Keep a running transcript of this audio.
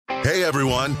Hey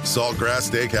everyone, Saltgrass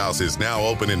Steakhouse is now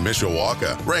open in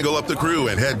Mishawaka. Wrangle up the crew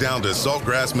and head down to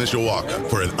Saltgrass Mishawaka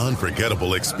for an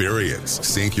unforgettable experience.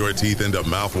 Sink your teeth into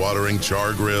mouth-watering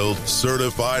char-grilled,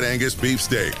 certified Angus beef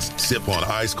steaks. Sip on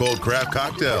ice-cold craft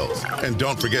cocktails. And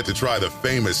don't forget to try the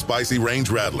famous spicy range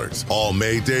rattlers, all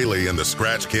made daily in the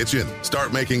Scratch Kitchen.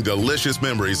 Start making delicious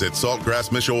memories at Saltgrass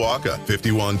Mishawaka,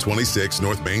 5126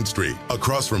 North Main Street,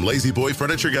 across from Lazy Boy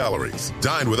Furniture Galleries.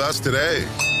 Dine with us today.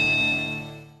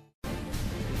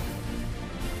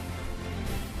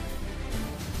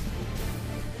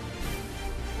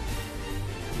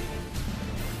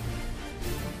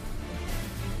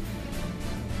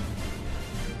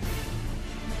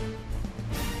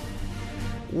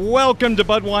 Welcome to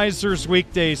Budweiser's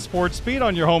Weekday Sportsbeat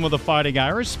on your home of the Fighting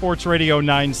Irish, Sports Radio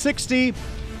 960,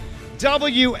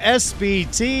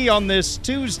 WSBT on this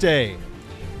Tuesday,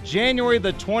 January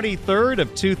the 23rd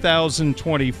of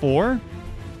 2024.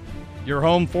 You're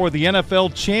home for the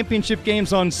NFL championship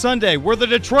games on Sunday, where the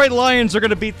Detroit Lions are going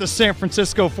to beat the San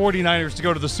Francisco 49ers to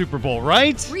go to the Super Bowl,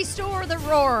 right? Restore the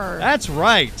roar. That's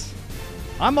right.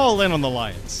 I'm all in on the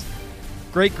Lions.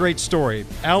 Great story.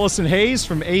 Allison Hayes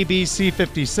from ABC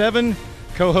 57,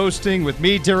 co-hosting with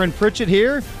me, Darren Pritchett,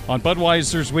 here on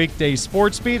Budweiser's Weekday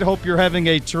Sports Beat. Hope you're having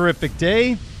a terrific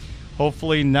day.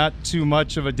 Hopefully not too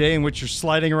much of a day in which you're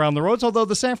sliding around the roads, although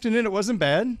this afternoon it wasn't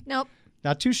bad. Nope.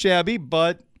 Not too shabby,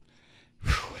 but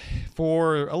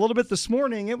for a little bit this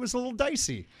morning, it was a little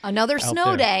dicey. Another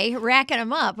snow day, racking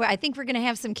them up. I think we're going to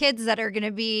have some kids that are going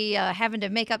to be having to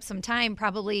make up some time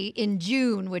probably in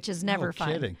June, which is never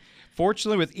fun. Kidding.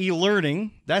 Fortunately, with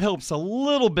e-learning, that helps a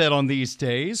little bit on these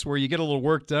days where you get a little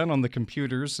work done on the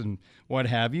computers and what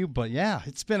have you. But, yeah,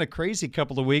 it's been a crazy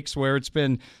couple of weeks where it's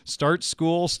been start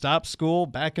school, stop school,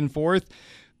 back and forth.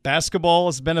 Basketball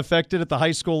has been affected at the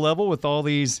high school level with all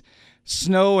these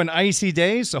snow and icy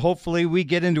days. So hopefully we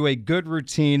get into a good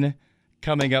routine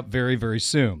coming up very, very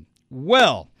soon.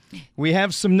 Well, we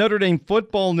have some Notre Dame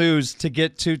football news to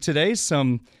get to today.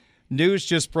 Some news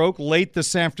just broke late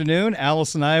this afternoon.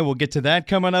 Alice and I will get to that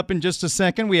coming up in just a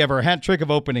second. We have our hat trick of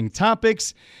opening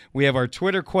topics. We have our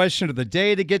Twitter question of the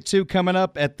day to get to coming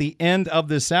up at the end of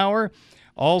this hour.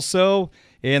 Also,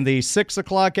 in the 6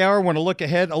 o'clock hour, I want to look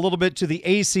ahead a little bit to the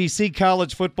ACC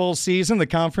college football season. The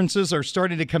conferences are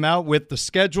starting to come out with the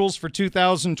schedules for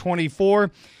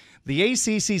 2024. The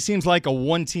ACC seems like a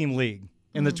one-team league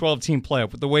in the 12-team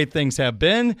playoff with the way things have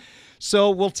been.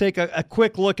 So we'll take a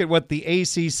quick look at what the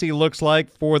ACC looks like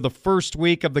for the first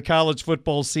week of the college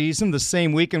football season, the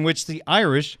same week in which the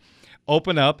Irish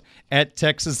open up at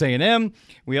Texas A&M.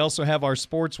 We also have our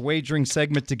sports wagering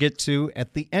segment to get to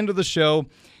at the end of the show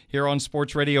here on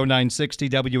Sports Radio 960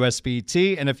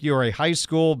 WSBT. And if you're a high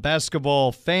school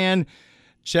basketball fan,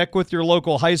 check with your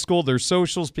local high school, their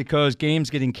socials, because games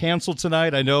getting canceled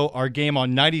tonight. I know our game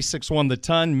on 96.1 The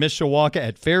Ton, Mishawaka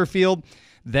at Fairfield,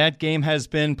 that game has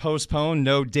been postponed.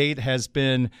 No date has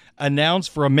been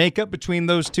announced for a makeup between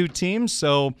those two teams.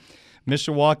 So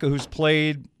Mishawaka, who's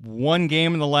played one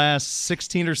game in the last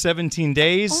 16 or 17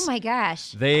 days. Oh, my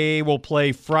gosh. They will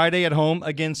play Friday at home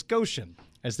against Goshen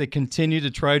as they continue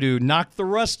to try to knock the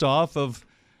rust off of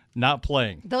not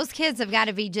playing. Those kids have got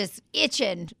to be just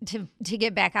itching to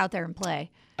get back out there and play.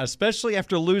 Especially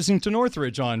after losing to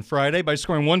Northridge on Friday by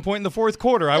scoring 1 point in the fourth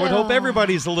quarter. I would hope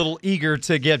everybody's a little eager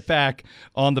to get back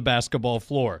on the basketball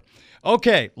floor.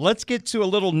 Okay, let's get to a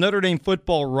little Notre Dame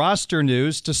football roster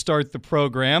news to start the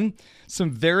program. Some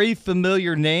very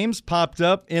familiar names popped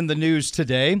up in the news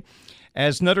today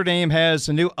as Notre Dame has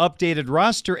a new updated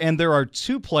roster, and there are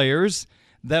two players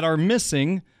that are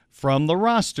missing from the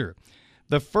roster.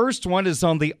 The first one is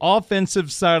on the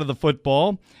offensive side of the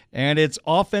football, and it's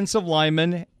offensive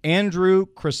lineman Andrew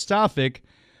Kristofic.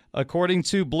 According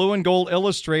to Blue and Gold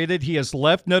Illustrated, he has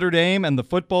left Notre Dame and the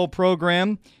football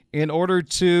program in order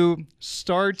to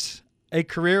start a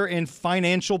career in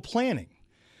financial planning.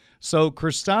 So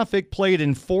Kristofic played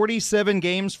in 47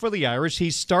 games for the Irish. He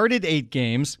started 8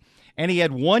 games, and he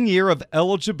had 1 year of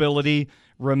eligibility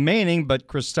remaining, but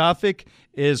Kristofic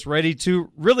is ready to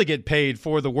really get paid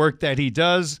for the work that he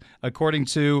does, according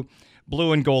to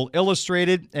Blue and Gold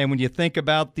Illustrated. And when you think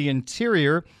about the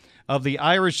interior of the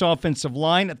Irish offensive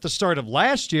line, at the start of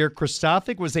last year,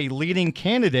 Kristofic was a leading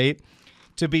candidate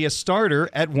to be a starter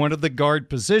at one of the guard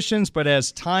positions, but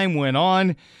as time went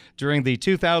on during the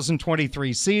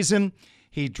 2023 season,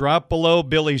 he dropped below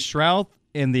Billy Strouth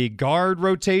in the guard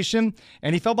rotation,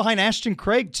 and he fell behind Ashton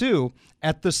Craig, too,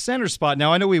 at the center spot.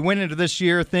 Now, I know we went into this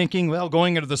year thinking, well,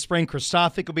 going into the spring,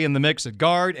 Kristofic will be in the mix at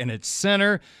guard and at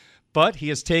center, but he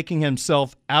is taking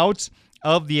himself out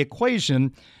of the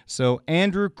equation. So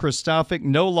Andrew Kristofic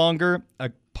no longer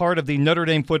part of the Notre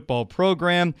Dame football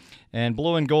program. And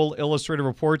Blue and Gold Illustrated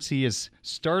reports he is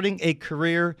starting a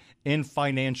career in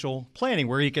financial planning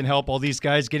where he can help all these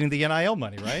guys getting the NIL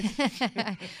money,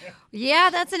 right? Yeah,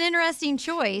 that's an interesting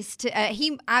choice.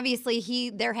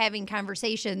 They're having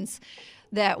conversations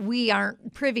that we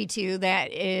aren't privy to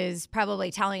that is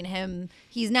probably telling him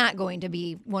he's not going to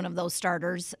be one of those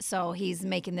starters. So he's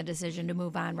making the decision to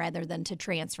move on rather than to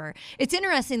transfer. It's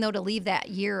interesting, though, to leave that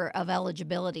year of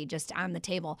eligibility just on the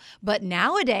table. But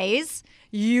nowadays,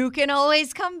 you can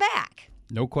always come back.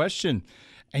 No question.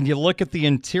 And you look at the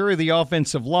interior of the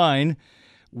offensive line,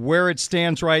 where it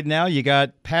stands right now, you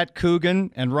got Pat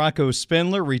Coogan and Rocco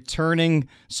Spindler returning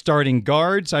starting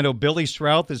guards. I know Billy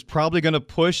Strouth is probably going to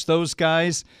push those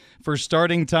guys for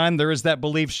starting time. There is that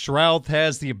belief Strouth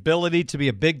has the ability to be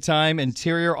a big-time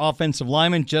interior offensive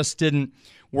lineman. Just didn't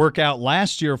work out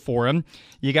last year for him.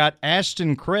 You got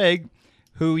Ashton Craig,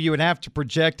 who you would have to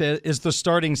project is the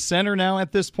starting center now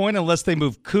at this point, unless they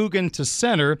move Coogan to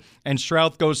center and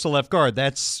Strouth goes to left guard.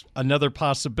 That's another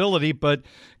possibility. But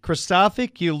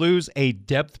Kristofic, you lose a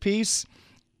depth piece.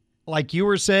 Like you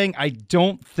were saying, I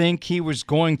don't think he was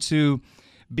going to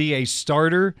be a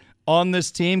starter on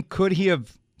this team. Could he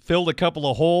have filled a couple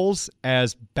of holes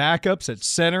as backups at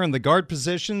center and the guard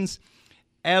positions?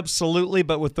 Absolutely.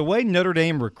 But with the way Notre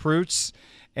Dame recruits,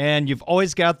 and you've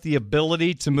always got the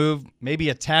ability to move maybe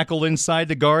a tackle inside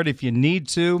the guard if you need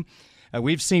to.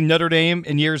 We've seen Notre Dame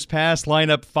in years past line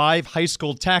up 5 high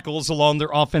school tackles along their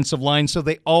offensive line, so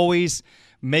they always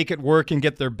make it work and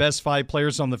get their best 5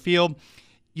 players on the field.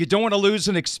 You don't want to lose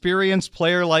an experienced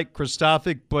player like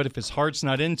Kristofic, but if his heart's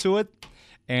not into it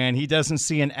and he doesn't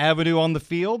see an avenue on the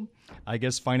field, I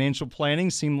guess financial planning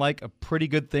seemed like a pretty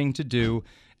good thing to do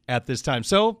at this time.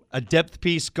 So a depth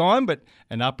piece gone, but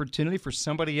an opportunity for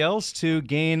somebody else to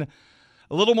gain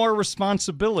a little more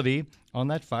responsibility on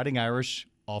that Fighting Irish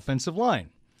offensive line.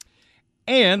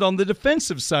 And on the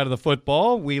defensive side of the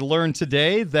football, we learned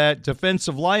today that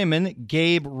defensive lineman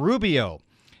Gabe Rubio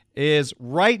is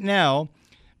right now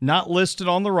not listed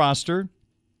on the roster.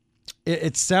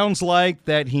 It sounds like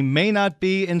that he may not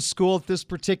be in school at this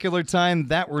particular time.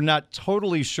 That we're not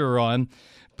totally sure on.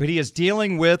 But he is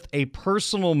dealing with a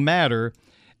personal matter.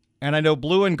 And I know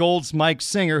Blue and Gold's Mike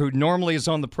Singer, who normally is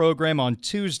on the program on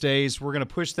Tuesdays, we're going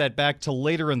to push that back to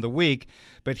later in the week.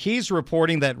 But he's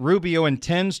reporting that Rubio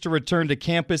intends to return to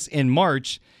campus in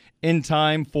March in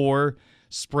time for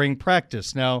spring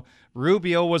practice. Now,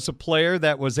 Rubio was a player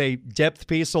that was a depth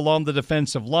piece along the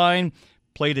defensive line,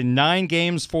 played in 9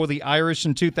 games for the Irish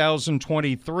in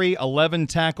 2023, 11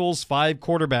 tackles, 5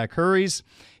 quarterback hurries.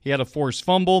 He had a forced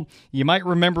fumble. You might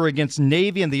remember against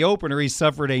Navy in the opener, he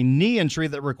suffered a knee injury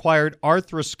that required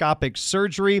arthroscopic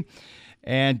surgery.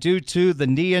 And due to the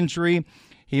knee injury,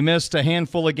 he missed a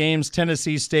handful of games,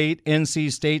 Tennessee State,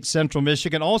 NC State, Central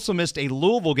Michigan. Also missed a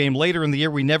Louisville game later in the year.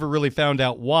 We never really found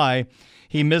out why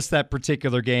he missed that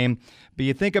particular game. But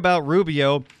you think about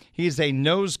Rubio, he's a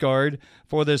nose guard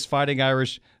for this Fighting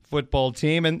Irish football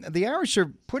team, and the Irish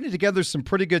are putting together some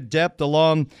pretty good depth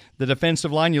along the defensive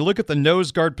line. You look at the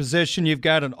nose guard position, you've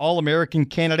got an All-American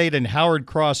candidate in Howard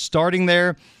Cross starting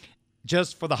there.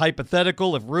 Just for the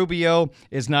hypothetical, if Rubio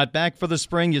is not back for the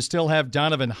spring, you still have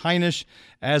Donovan Heinisch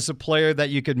as a player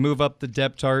that you could move up the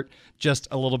depth chart just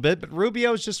a little bit. But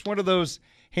Rubio is just one of those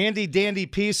handy-dandy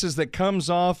pieces that comes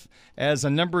off as a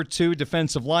number 2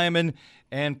 defensive lineman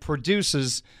and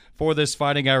produces for this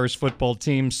Fighting Irish football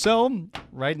team. So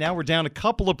right now we're down a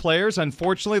couple of players.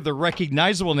 Unfortunately, they're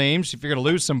recognizable names. If you're going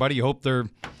to lose somebody, you hope they're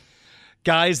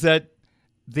guys that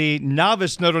the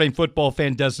novice Notre Dame football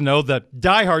fan doesn't know. The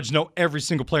diehards know every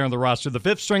single player on the roster. The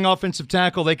 5th-string offensive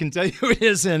tackle, they can tell you who it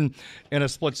is in a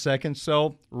split second.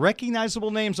 So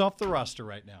recognizable names off the roster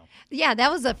right now. Yeah,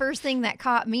 that was the first thing that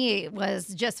caught me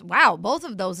was just, wow, both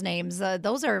of those names.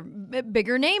 Those are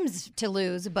bigger names to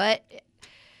lose, but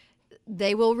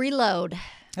they will reload.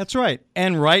 That's right.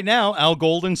 And right now, Al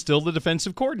Golden's still the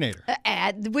defensive coordinator.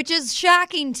 Which is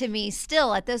shocking to me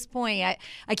still at this point.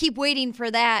 I keep waiting for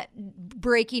that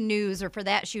breaking news or for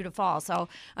that shoe to fall. So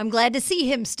I'm glad to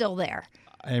see him still there.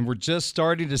 And we're just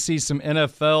starting to see some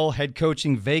NFL head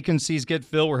coaching vacancies get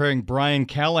filled. We're hearing Brian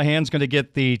Callahan's going to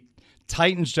get the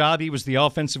Titans job. He was the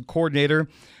offensive coordinator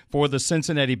for the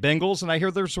Cincinnati Bengals. And I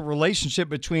hear there's a relationship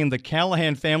between the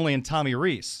Callahan family and Tommy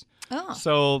Rees. Oh.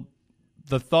 So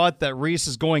the thought that Rees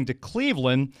is going to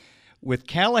Cleveland, with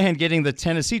Callahan getting the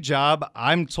Tennessee job,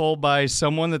 I'm told by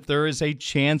someone that there is a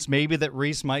chance maybe that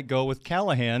Rees might go with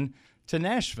Callahan to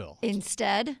Nashville.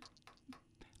 Instead?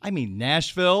 I mean,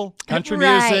 Nashville, country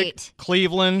Right. music,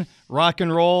 Cleveland, rock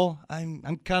and roll.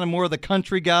 I'm kind of more of the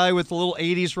country guy with a little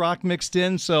 80s rock mixed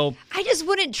in, so I just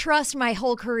wouldn't trust my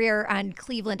whole career on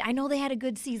Cleveland. I know they had a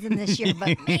good season this year,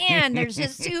 but man, there's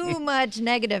just too much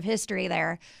negative history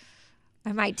there.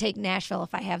 I might take Nashville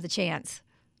if I have the chance.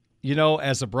 you know,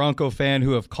 as a Bronco fan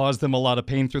who have caused them a lot of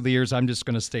pain through the years, I'm just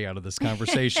going to stay out of this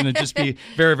conversation and just be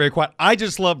very, very quiet. I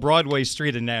just love Broadway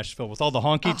Street in Nashville with all the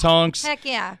honky-tonks. Heck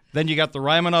yeah. Then you got the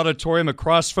Ryman Auditorium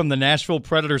across from the Nashville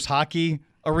Predators hockey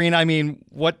arena. I mean,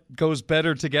 what goes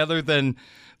better together than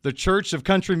the Church of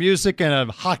Country Music and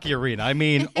a hockey arena? I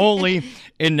mean, only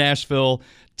in Nashville,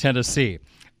 Tennessee.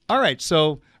 All right,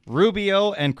 so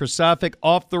Rubio and Krasavik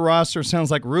off the roster.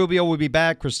 Sounds like Rubio will be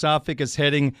back. Krasavik is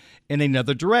heading in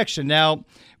another direction. Now,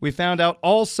 we found out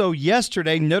also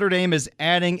yesterday Notre Dame is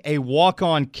adding a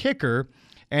walk-on kicker,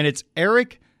 and it's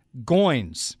Eric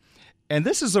Goins. And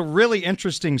this is a really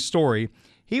interesting story.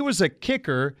 He was a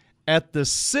kicker at the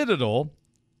Citadel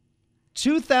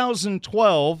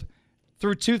 2012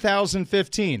 through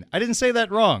 2015. I didn't say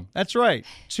that wrong. That's right.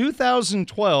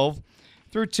 2012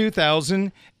 through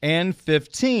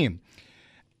 2015.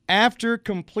 After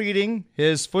completing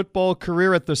his football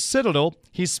career at the Citadel,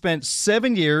 he spent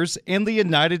 7 years in the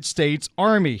United States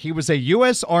Army. He was a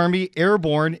U.S. Army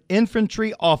Airborne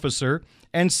Infantry officer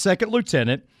and second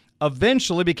lieutenant,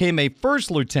 eventually became a first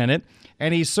lieutenant,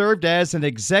 and he served as an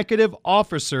executive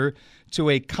officer to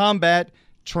a combat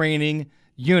training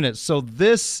unit. So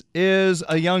this is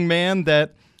a young man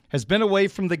that has been away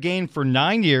from the game for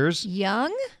 9 years.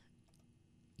 Young,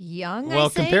 well, I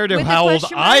say, compared to with a how old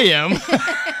question mark. I am,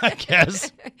 I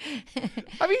guess.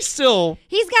 I mean, still,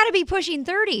 He's got to be pushing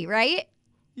 30, right?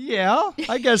 yeah,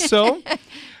 I guess so.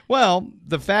 Well,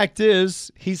 the fact is,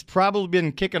 he's probably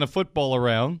been kicking a football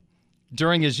around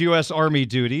during his U.S. Army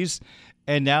duties,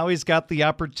 and now he's got the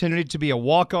opportunity to be a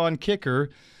walk-on kicker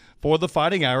for the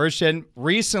Fighting Irish. And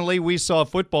recently, we saw a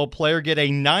football player get a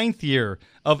 9th year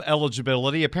of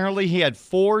eligibility. Apparently, he had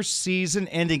 4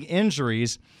 season-ending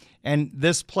injuries, and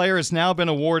this player has now been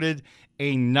awarded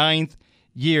a 9th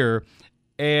year.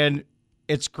 And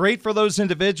it's great for those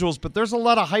individuals, but there's a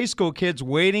lot of high school kids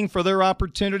waiting for their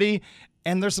opportunity,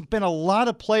 and there's been a lot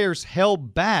of players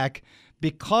held back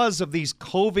because of these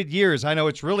COVID years. I know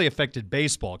it's really affected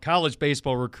baseball. College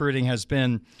baseball recruiting has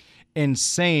been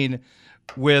insane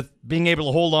with being able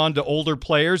to hold on to older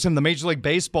players, and the Major League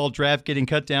Baseball draft getting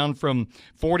cut down from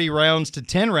 40 rounds to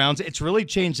 10 rounds. It's really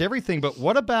changed everything. But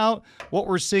what about what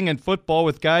we're seeing in football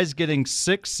with guys getting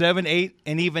 6, 7, 8,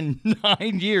 and even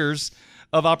 9 years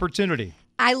of opportunity?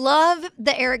 I love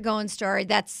the Eric Goins story.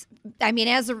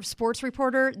 As a sports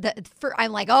reporter,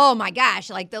 I'm like, oh my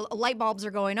gosh, like the light bulbs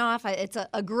are going off. It's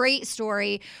a great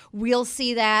story. We'll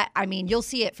see that. I mean, you'll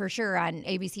see it for sure on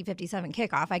ABC 57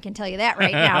 Kickoff. I can tell you that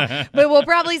right now. But we'll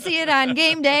probably see it on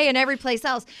Game Day and every place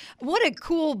else. What a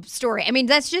cool story. I mean,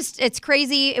 it's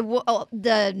crazy.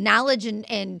 The knowledge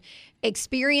and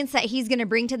experience that he's going to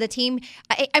bring to the team.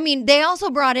 I mean, they also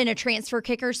brought in a transfer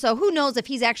kicker, so who knows if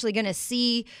he's actually going to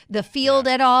see the field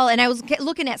at all. And I was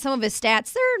looking at some of his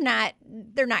stats.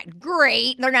 They're not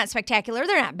great. They're not spectacular.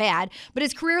 They're not bad. But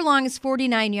his career long is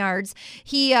 49 yards.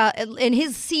 He in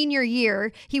his senior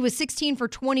year, he was 16 for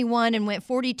 21 and went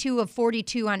 42 of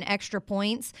 42 on extra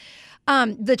points.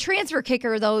 The transfer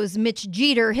kicker, though, is Mitch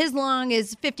Jeter. His long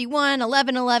is 51,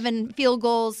 11 field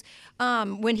goals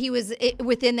when he was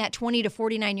within that 20 to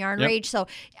 49-yard range. So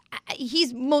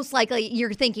he's most likely,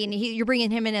 you're thinking, you're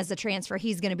bringing him in as a transfer.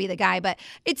 He's going to be the guy. But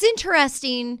it's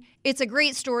interesting. It's a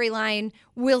great storyline.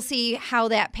 We'll see how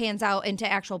that pans out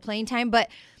into actual playing time. But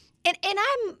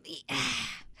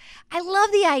I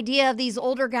love the idea of these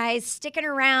older guys sticking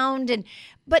around,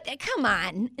 but come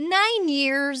on, 9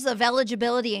 years of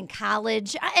eligibility in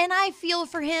college, and I feel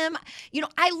for him. You know,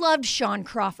 I loved Sean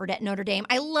Crawford at Notre Dame.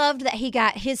 I loved that he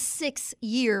got his 6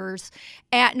 years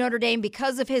at Notre Dame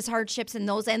because of his hardships and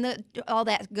all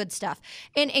that good stuff.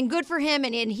 And good for him,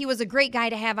 and he was a great guy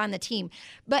to have on the team.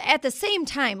 But at the same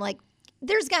time, like,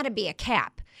 there's got to be a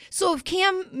cap. So if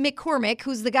Cam McCormick,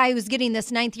 who's the guy who's getting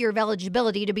this 9th year of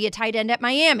eligibility to be a tight end at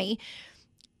Miami,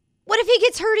 what if he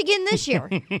gets hurt again this year?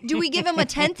 Do we give him a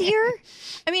 10th year?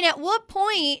 I mean, at what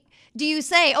point do you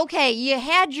say, okay, you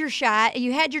had your shot,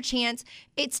 you had your chance,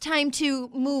 it's time to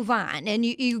move on, and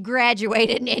you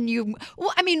graduated,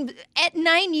 at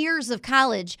 9 years of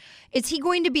college, is he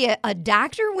going to be a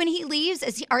doctor when he leaves?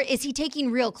 Is he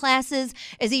taking real classes?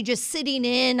 Is he just sitting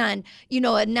in on,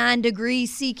 a non-degree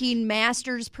seeking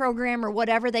master's program or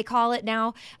whatever they call it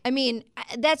now? I mean,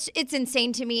 it's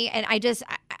insane to me, and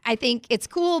I think it's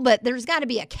cool, but there's got to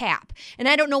be a cap. And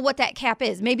I don't know what that cap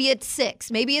is. Maybe it's 6.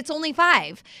 Maybe it's only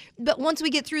 5. but once we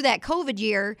get through that COVID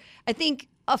year, I think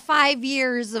 5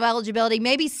 years of eligibility,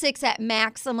 maybe 6 at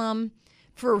maximum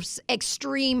for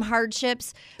extreme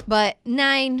hardships, but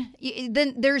 9,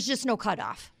 then there's just no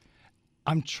cutoff.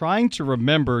 I'm trying to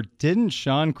remember, didn't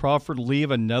Sean Crawford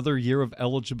leave another year of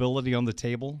eligibility on the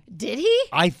table? Did he?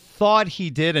 I thought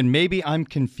he did, and maybe I'm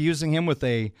confusing him with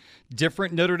a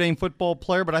different Notre Dame football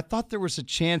player, but I thought there was a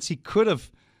chance he could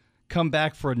have come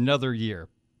back for another year.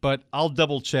 But I'll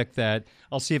double check that.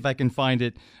 I'll see if I can find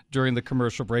it during the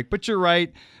commercial break. But you're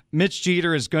right. Mitch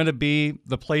Jeter is going to be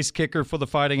the place kicker for the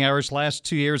Fighting Irish. Last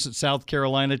 2 years at South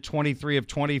Carolina, 23 of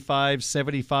 25,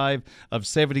 75 of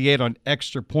 78 on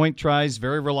extra point tries.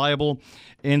 Very reliable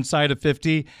inside of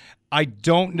 50. I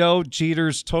don't know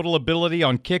Jeter's total ability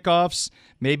on kickoffs.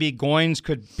 Maybe Goins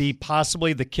could be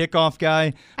possibly the kickoff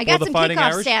guy. I got for the some Fighting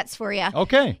kickoff Irish. stats for you.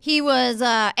 Okay. He was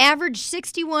averaged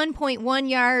 61.1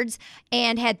 yards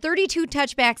and had 32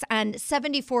 touchbacks on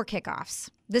 74 kickoffs.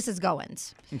 This is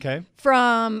Goins. Okay.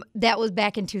 That was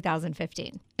back in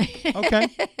 2015. Okay.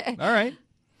 All right.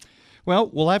 Well,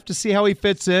 we'll have to see how he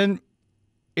fits in.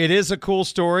 It is a cool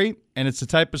story, and it's the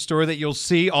type of story that you'll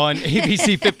see on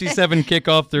ABC 57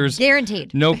 Kickoff. There's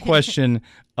guaranteed. No question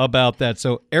about that.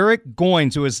 So Eric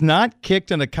Goins, who has not kicked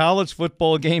in a college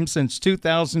football game since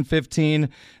 2015,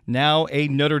 now a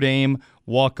Notre Dame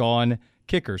walk-on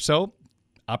kicker. So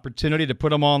opportunity to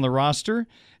put him on the roster,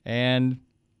 and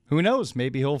who knows,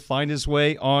 maybe he'll find his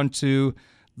way onto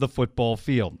the football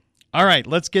field. All right,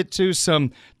 let's get to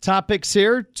some topics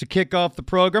here to kick off the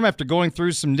program after going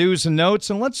through some news and notes.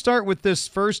 And let's start with this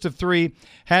first of 3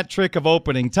 hat trick of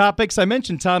opening topics. I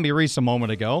mentioned Tommy Rees a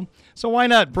moment ago, so why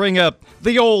not bring up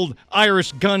the old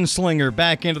Irish gunslinger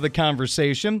back into the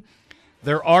conversation?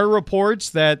 There are reports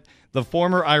that the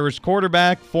former Irish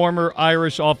quarterback, former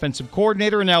Irish offensive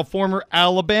coordinator, and now former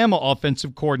Alabama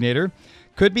offensive coordinator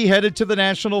could be headed to the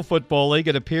National Football League.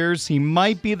 It appears he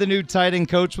might be the new tight end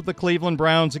coach with the Cleveland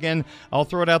Browns. Again, I'll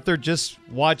throw it out there. Just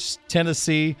watch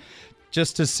Tennessee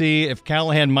just to see if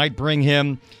Callahan might bring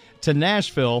him to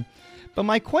Nashville. But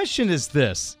my question is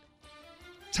this.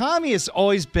 Tommy has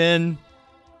always been,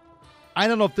 I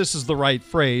don't know if this is the right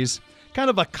phrase, kind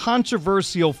of a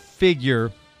controversial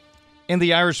figure in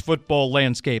the Irish football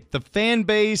landscape. The fan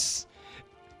base,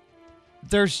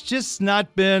 there's just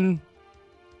not been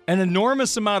an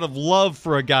enormous amount of love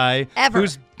for a guy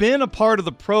who's been a part of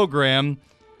the program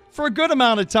for a good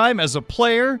amount of time as a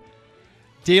player,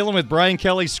 dealing with Brian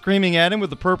Kelly screaming at him with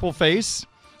the purple face,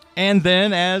 and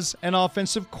then as an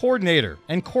offensive coordinator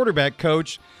and quarterback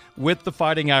coach with the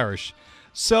Fighting Irish.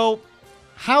 So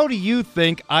how do you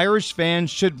think Irish fans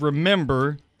should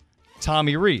remember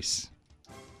Tommy Rees?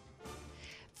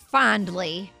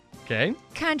 Fondly. Okay.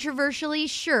 Controversially,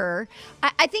 sure.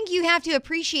 I think you have to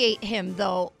appreciate him,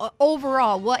 though,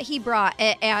 overall, what he brought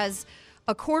as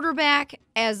a quarterback,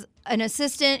 as an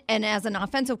assistant, and as an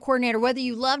offensive coordinator. Whether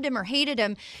you loved him or hated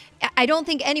him, I don't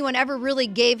think anyone ever really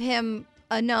gave him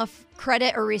enough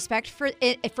credit or respect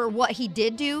for what he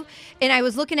did do. And I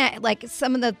was looking at like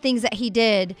some of the things that he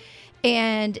did,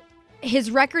 and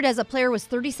his record as a player was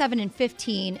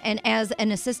 37-15, and as an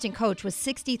assistant coach was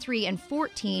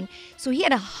 63-14. So he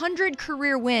had 100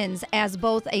 career wins as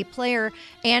both a player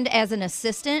and as an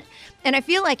assistant. And I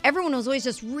feel like everyone was always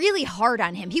just really hard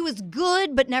on him. He was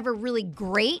good, but never really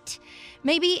great,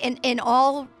 maybe in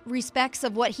all respects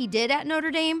of what he did at Notre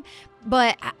Dame.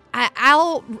 But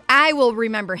I will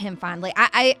remember him fondly.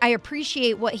 I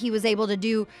appreciate what he was able to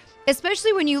do,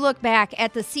 especially when you look back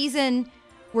at the season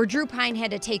where Drew Pine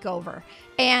had to take over.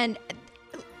 And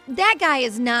that guy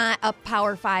is not a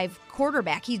Power 5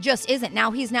 quarterback. He just isn't.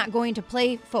 Now he's not going to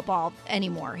play football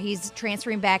anymore. He's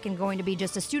transferring back and going to be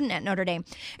just a student at Notre Dame.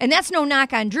 And that's no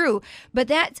knock on Drew, but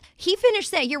he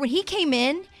finished that year when he came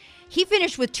in. He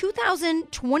finished with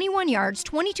 2,021 yards,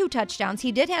 22 touchdowns.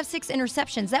 He did have 6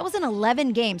 interceptions. That was in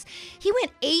 11 games. He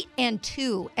went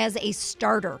 8-2 as a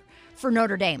starter for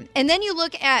Notre Dame. And then you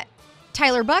look at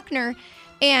Tyler Buckner,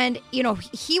 and, you know,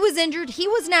 he was injured. He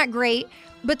was not great.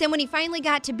 But then when he finally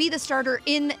got to be the starter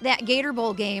in that Gator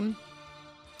Bowl game,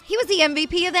 he was the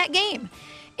MVP of that game.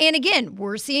 And again,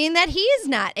 we're seeing that he is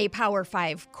not a Power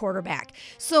 5 quarterback.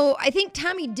 So I think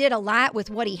Tommy did a lot with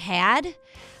what he had.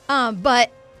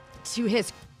 But to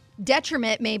his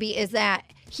detriment, maybe, is that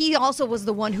he also was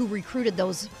the one who recruited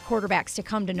those quarterbacks to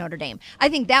come to Notre Dame. I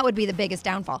think that would be the biggest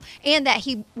downfall. And that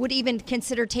he would even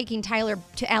consider taking Tyler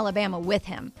to Alabama with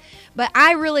him. But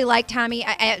I really like Tommy.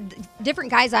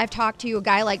 Different guys I've talked to, a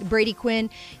guy like Brady Quinn,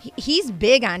 he's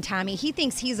big on Tommy. He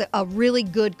thinks he's a really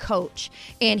good coach.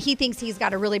 And he thinks he's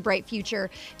got a really bright future.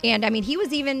 And, I mean, he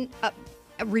was even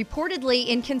reportedly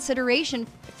in consideration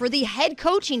for the head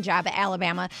coaching job at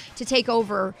Alabama to take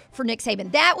over for Nick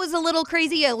Saban. That was a little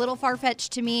crazy, a little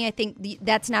far-fetched to me. I think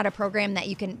that's not a program that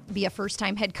you can be a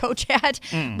first-time head coach at.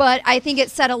 But I think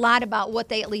it said a lot about what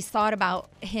they at least thought about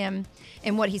him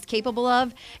and what he's capable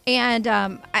of. And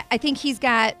I think he's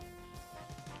got...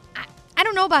 I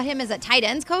don't know about him as a tight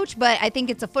ends coach, but I think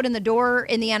it's a foot in the door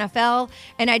in the NFL.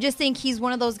 And I just think he's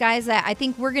one of those guys that I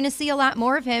think we're going to see a lot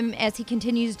more of him as he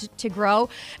continues to grow.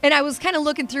 And I was kind of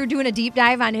looking through, doing a deep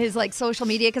dive on his social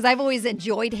media, because I've always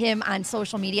enjoyed him on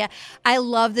social media. I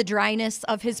love the dryness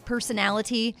of his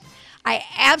personality. I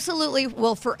absolutely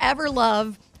will forever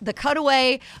love the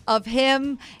cutaway of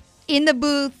him in the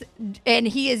booth, and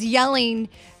he is yelling,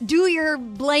 "Do your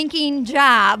blanking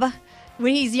job,"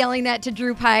 when he's yelling that to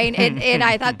Drew Pine. And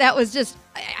I thought that was just,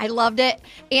 I loved it.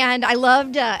 And I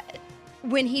loved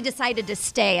when he decided to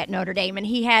stay at Notre Dame. And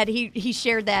he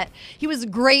shared that. He was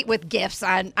great with GIFs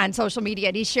on social media.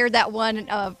 And he shared that one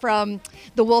from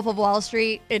The Wolf of Wall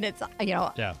Street. And it's,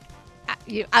 Yeah.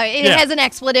 It has an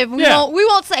expletive. We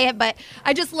won't say it, but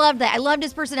I just loved that. I loved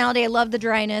his personality. I loved the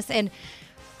dryness. And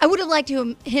I would have liked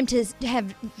him to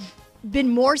have been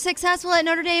more successful at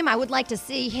Notre Dame. I would like to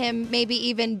see him maybe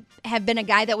even have been a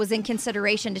guy that was in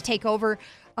consideration to take over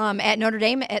at Notre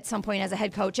Dame at some point as a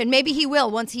head coach. And maybe he will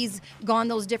once he's gone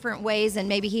those different ways, and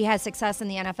maybe he has success in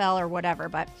the NFL or whatever.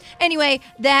 But anyway,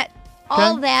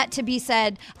 all that to be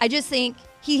said, I just think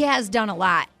he has done a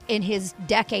lot in his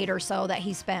decade or so that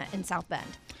he spent in South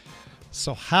Bend.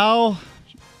 So how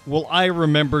will I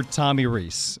remember Tommy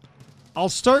Rees? I'll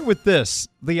start with this.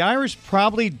 The Irish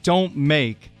probably don't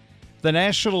make the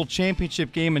national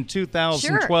championship game in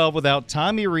 2012 without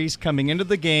Tommy Rees coming into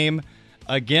the game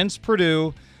against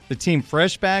Purdue. The team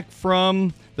fresh back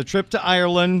from the trip to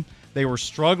Ireland. They were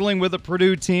struggling with the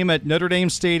Purdue team at Notre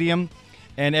Dame Stadium,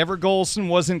 and Everett Golson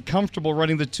wasn't comfortable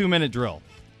running the 2-minute drill.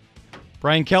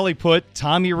 Brian Kelly put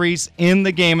Tommy Rees in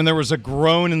the game, and there was a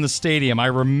groan in the stadium. I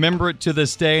remember it to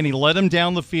this day, and he led him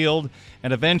down the field,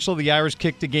 and eventually the Irish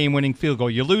kicked a game-winning field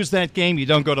goal. You lose that game, you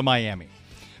don't go to Miami.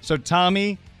 So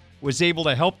Tommy was able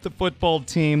to help the football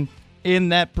team in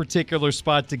that particular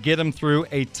spot to get him through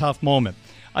a tough moment.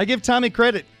 I give Tommy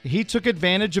credit. He took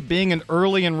advantage of being an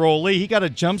early enrollee. He got a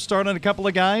jump start on a couple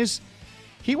of guys.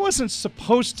 He wasn't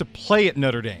supposed to play at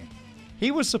Notre Dame. He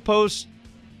was supposed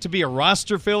to be a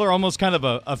roster filler, almost kind of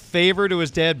a favor to his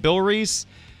dad, Bill Rees,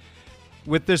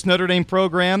 with this Notre Dame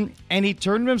program. And he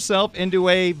turned himself into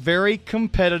a very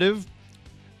competitive,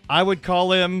 I would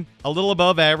call him a little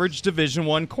above average Division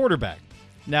I quarterback.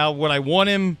 Now, would I want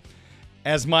him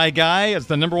as my guy, as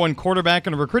the number one quarterback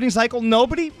in a recruiting cycle?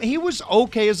 Nobody. He was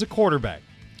okay as a quarterback.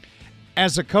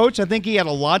 As a coach, I think he had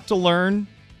a lot to learn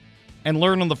and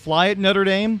learn on the fly at Notre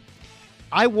Dame.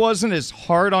 I wasn't as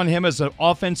hard on him as an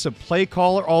offensive play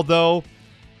caller, although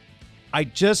I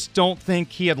just don't think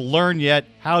he had learned yet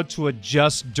how to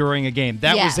adjust during a game.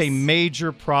 That was a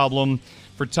major problem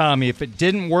for Tommy. If it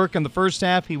didn't work in the first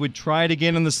half, he would try it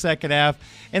again in the second half,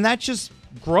 and that's just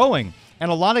growing. And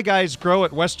a lot of guys grow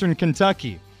at Western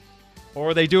Kentucky,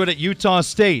 or they do it at Utah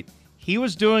State. He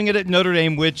was doing it at Notre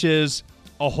Dame, which is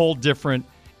a whole different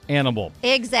animal.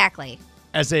 Exactly.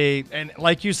 And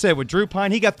like you said, with Drew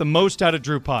Pine, he got the most out of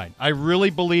Drew Pine. I really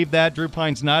believe that. Drew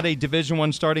Pine's not a Division I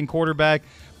starting quarterback,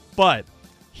 but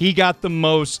he got the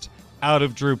most out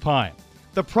of Drew Pine.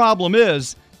 The problem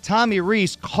is Tommy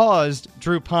Rees caused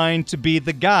Drew Pine to be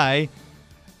the guy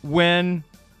when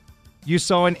you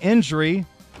saw an injury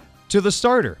to the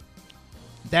starter.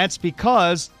 That's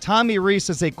because Tommy Rees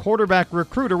as a quarterback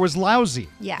recruiter was lousy.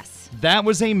 Yes. That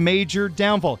was a major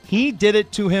downfall. He did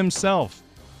it to himself.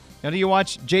 Now, do you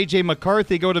watch J.J.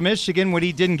 McCarthy go to Michigan when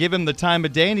he didn't give him the time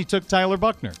of day and he took Tyler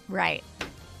Buckner? Right.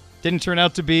 Didn't turn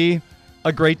out to be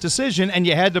a great decision, and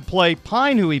you had to play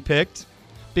Pine, who he picked,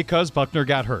 because Buckner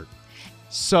got hurt.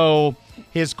 So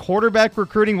his quarterback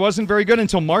recruiting wasn't very good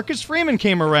until Marcus Freeman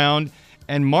came around,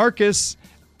 and Marcus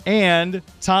and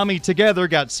Tommy together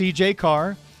got C.J.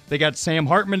 Carr. They got Sam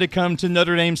Hartman to come to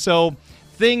Notre Dame. So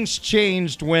things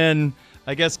changed when,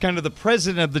 I guess, kind of the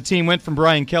president of the team went from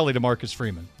Brian Kelly to Marcus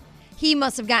Freeman. He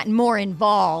must have gotten more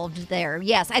involved there.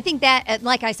 Yes, I think that,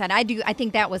 like I said, I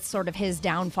think that was sort of his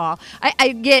downfall. I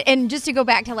get, and just to go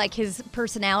back to like his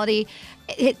personality,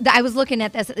 I was looking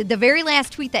at this. The very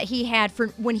last tweet that he had for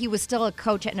when he was still a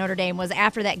coach at Notre Dame was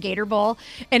after that Gator Bowl,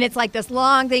 and it's like this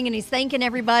long thing, and he's thanking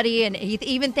everybody, and he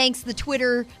even thanks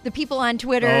the people on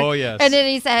Twitter. Oh yes. And then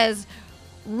he says,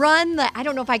 I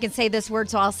don't know if I can say this word,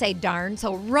 so I'll say darn.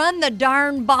 So run the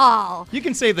darn ball. You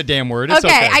can say the damn word. It's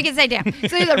okay. I can say damn.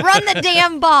 So either run the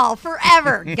damn ball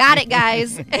forever. Got it,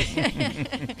 guys.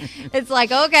 It's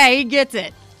like, okay, he gets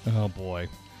it. Oh, boy.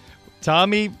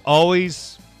 Tommy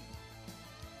always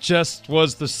just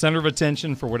was the center of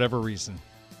attention for whatever reason.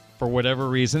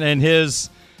 And his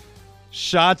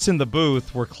shots in the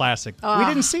booth were classic. We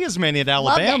didn't see as many at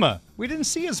Alabama. We didn't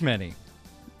see as many.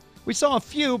 We saw a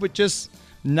few, but just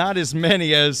not as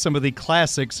many as some of the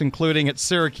classics, including at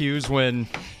Syracuse when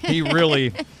he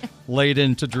really laid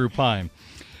into Drew Pine.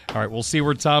 All right, we'll see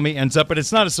where Tommy ends up, but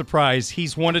it's not a surprise.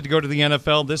 He's wanted to go to the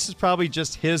NFL. This is probably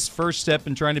just his first step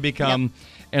in trying to become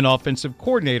an offensive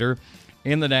coordinator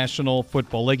in the National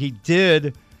Football League. He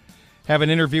did have an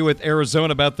interview with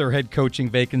Arizona about their head coaching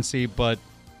vacancy, but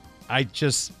I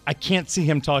can't see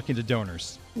him talking to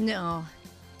donors. No.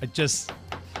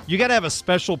 You got to have a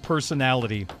special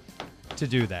personality to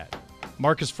do that.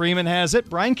 Marcus Freeman has it.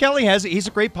 Brian Kelly has it. He's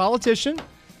a great politician.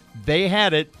 They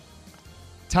had it.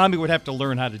 Tommy would have to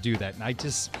learn how to do that. And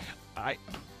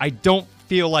I don't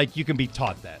feel like you can be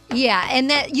taught that. Yeah, and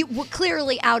that you were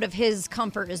clearly out of his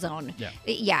comfort zone.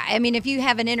 Yeah. I mean, if you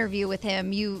have an interview with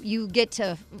him, you get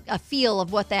to a feel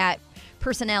of what that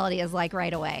personality is like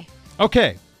right away.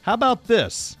 Okay, how about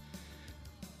this?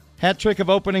 Hat trick of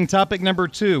opening topic number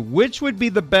 2. Which would be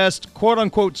the best,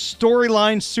 quote-unquote,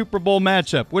 storyline Super Bowl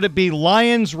matchup? Would it be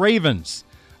Lions-Ravens,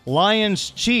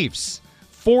 Lions-Chiefs,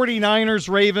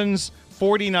 49ers-Ravens,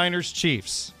 49ers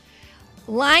Chiefs?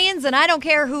 Lions, and I don't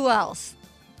care who else.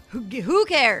 Who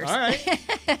cares? All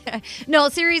right. No,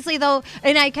 seriously, though,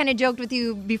 and I kind of joked with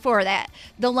you before that.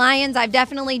 The Lions, I've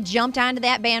definitely jumped onto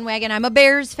that bandwagon. I'm a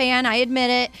Bears fan, I admit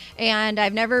it, and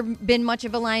I've never been much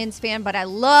of a Lions fan, but I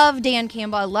love Dan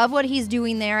Campbell. I love what he's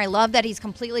doing there. I love that he's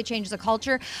completely changed the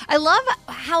culture. I love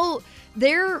how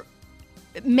their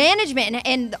management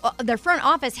and their front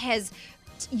office has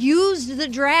used the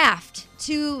draft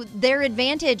to their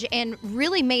advantage and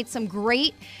really made some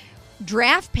great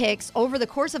draft picks over the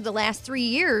course of the last 3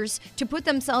 years to put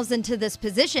themselves into this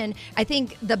position. I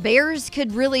think the Bears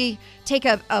could really take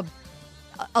a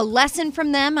lesson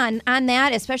from them on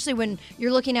that, especially when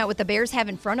you're looking at what the Bears have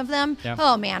in front of them. Yeah.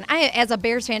 Oh, man, as a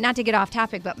Bears fan, not to get off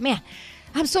topic, but man,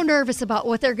 I'm so nervous about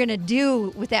what they're going to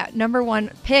do with that number 1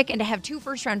 pick and to have 2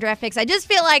 first-round draft picks. I just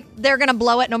feel like they're going to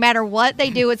blow it no matter what they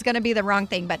do. It's going to be the wrong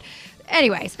thing. But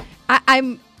anyways,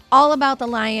 I'm all about the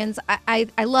Lions.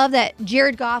 I love that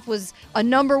Jared Goff was a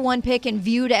number 1 pick and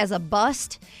viewed as a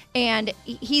bust. And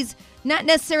he's not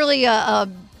necessarily a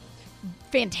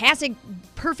fantastic,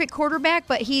 perfect quarterback,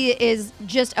 but he is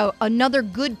just another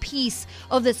good piece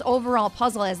of this overall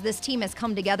puzzle as this team has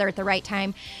come together at the right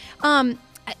time.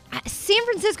 San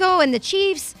Francisco and the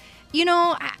Chiefs,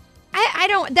 I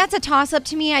don't, that's a toss-up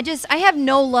to me. I have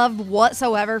no love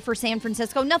whatsoever for San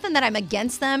Francisco. Nothing that I'm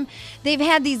against them. They've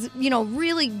had these,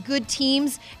 really good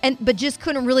teams, but just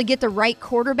couldn't really get the right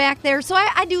quarterback there. So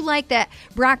I do like that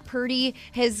Brock Purdy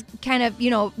has kind of,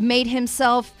 made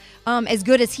himself as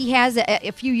good as he has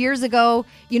a few years ago.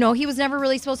 He was never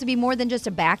really supposed to be more than just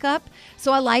a backup.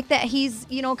 So I like that he's,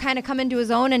 kind of come into his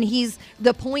own, and he's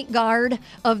the point guard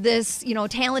of this,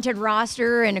 talented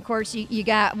roster. And, of course, you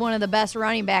got one of the best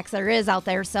running backs there is out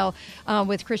there, so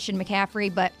with Christian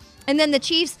McCaffrey. And then the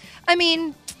Chiefs, I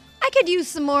mean, I could use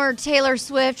some more Taylor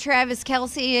Swift, Travis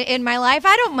Kelce in my life.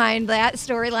 I don't mind that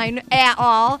storyline at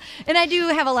all. And I do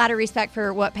have a lot of respect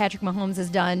for what Patrick Mahomes has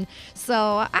done. So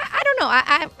I don't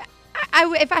know.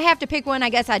 If I have to pick one, I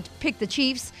guess I'd pick the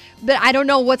Chiefs. But I don't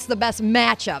know what's the best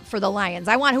matchup for the Lions.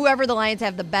 I want whoever the Lions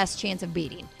have the best chance of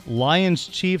beating.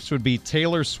 Lions-Chiefs would be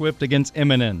Taylor Swift against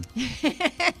Eminem.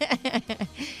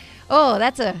 Oh,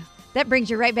 that brings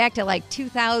you right back to like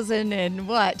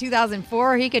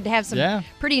 2004. He could have some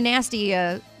pretty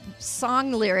nasty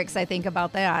song lyrics, I think,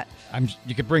 about that.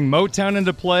 You could bring Motown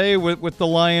into play with the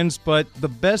Lions, but the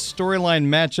best storyline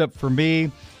matchup for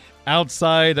me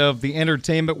outside of the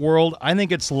entertainment world, I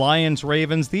think it's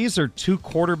Lions-Ravens. These are 2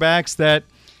 quarterbacks that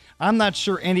I'm not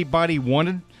sure anybody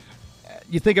wanted.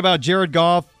 You think about Jared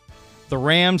Goff, the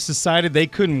Rams decided they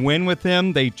couldn't win with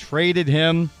him. They traded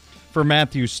him for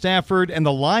Matthew Stafford, and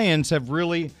the Lions have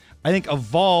really, I think,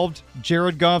 evolved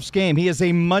Jared Goff's game. He is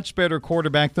a much better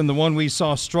quarterback than the one we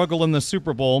saw struggle in the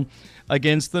Super Bowl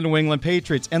against the New England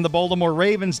Patriots. And the Baltimore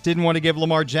Ravens didn't want to give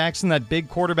Lamar Jackson that big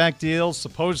quarterback deal.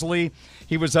 Supposedly,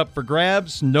 he was up for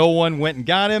grabs. No one went and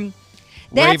got him.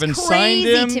 That's Ravens signed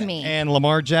him, to me. And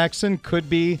Lamar Jackson could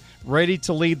be ready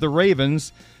to lead the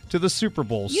Ravens to the Super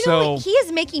Bowl. You know what? He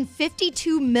is making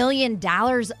 $52 million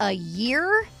a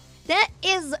year. That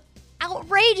is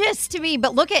outrageous to me.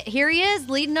 But look here he is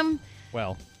leading them.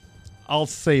 Well, I'll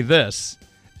say this.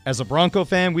 As a Bronco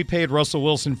fan, we paid Russell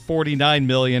Wilson $49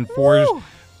 million for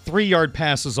 3-yard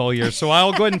passes all year. So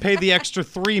I'll go ahead and pay the extra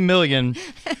 $3 million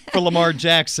for Lamar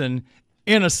Jackson.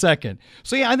 in a second.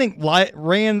 So, yeah, I think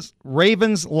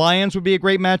Ravens, Lions would be a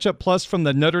great matchup. Plus, from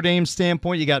the Notre Dame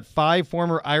standpoint, you got 5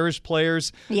 former Irish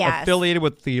players affiliated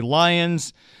with the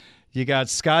Lions. You got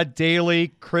Scott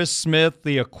Daly, Chris Smith,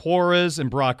 the Aquaras, and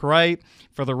Brock Wright.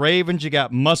 For the Ravens, you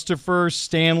got Mustafa,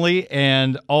 Stanley,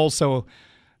 and also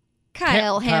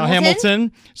Kyle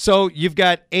Hamilton. So you've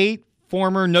got 8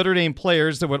 former Notre Dame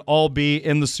players that would all be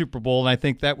in the Super Bowl, and I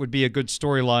think that would be a good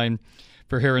storyline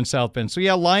for here in South Bend. So,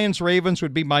 yeah, Lions-Ravens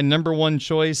would be my number one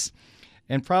choice,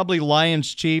 and probably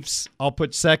Lions-Chiefs I'll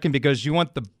put second because you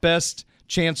want the best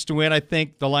chance to win. I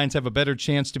think the Lions have a better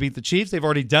chance to beat the Chiefs. They've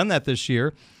already done that this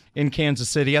year in Kansas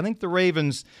City. I think the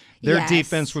Ravens, their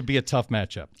defense would be a tough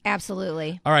matchup.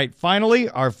 Absolutely. All right, finally,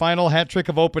 our final hat trick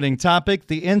of opening topic.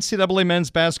 The NCAA men's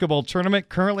basketball tournament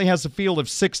currently has a field of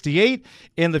 68.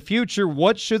 In the future,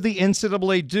 what should the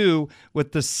NCAA do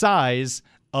with the size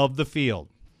of the field?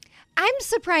 I'm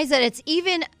surprised that it's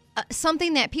even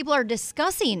something that people are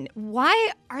discussing.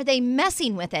 Why are they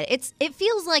messing with it? It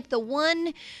feels like the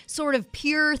one sort of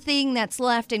pure thing that's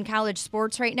left in college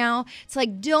sports right now. It's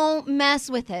like, don't mess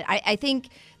with it. I think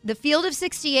the field of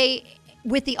 68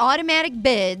 with the automatic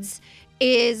bids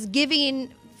is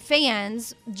giving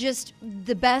fans just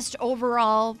the best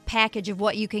overall package of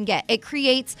what you can get. It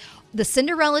creates the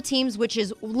Cinderella teams, which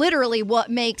is literally what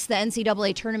makes the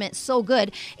NCAA tournament so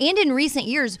good. And in recent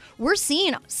years, we're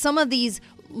seeing some of these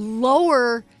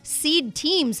lower seed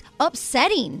teams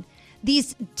upsetting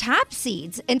these top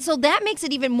seeds. And so that makes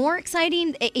it even more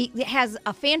exciting. It has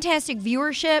a fantastic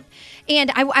viewership. And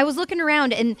I was looking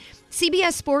around, and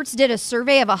CBS Sports did a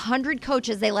survey of 100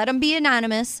 coaches. They let them be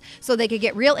anonymous so they could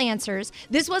get real answers.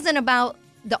 This wasn't about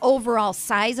the overall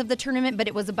size of the tournament, but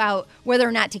it was about whether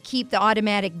or not to keep the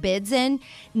automatic bids in.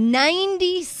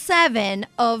 97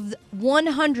 of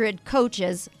 100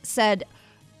 coaches said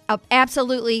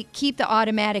absolutely keep the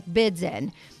automatic bids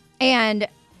in. And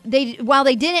while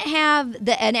they didn't have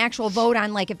an actual vote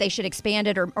on like if they should expand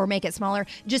it or make it smaller,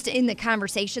 just in the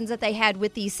conversations that they had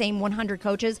with these same 100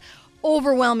 coaches,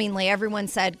 overwhelmingly everyone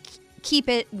said keep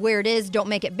it where it is, don't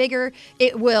make it bigger.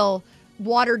 It will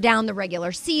water down the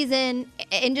regular season.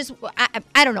 And just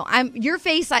I don't know. Your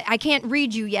face, I can't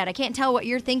read you yet. I can't tell what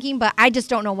you're thinking, but I just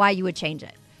don't know why you would change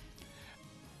it.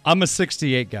 I'm a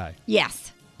 68 guy.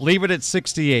 Yes. Leave it at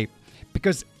 68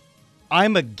 because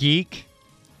I'm a geek.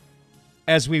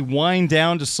 As we wind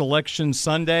down to Selection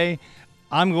Sunday,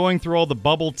 I'm going through all the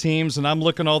bubble teams and I'm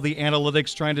looking at all the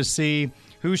analytics trying to see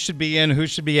who should be in, who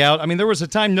should be out. I mean, there was a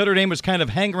time Notre Dame was kind of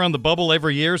hanging around the bubble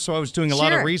every year, so I was doing a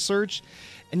lot of research.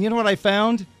 And you know what I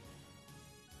found?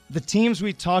 The teams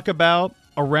we talk about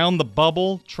around the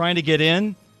bubble trying to get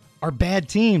in are bad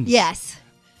teams. Yes.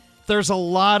 There's a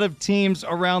lot of teams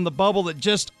around the bubble that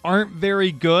just aren't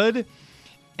very good,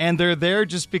 and they're there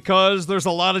just because there's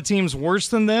a lot of teams worse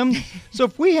than them. So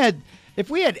if we had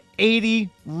 80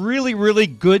 really, really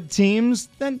good teams,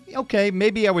 then okay,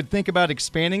 maybe I would think about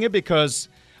expanding it because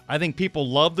I think people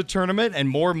love the tournament and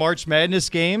more March Madness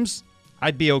games.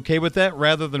 I'd be okay with that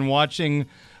rather than watching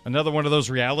another one of those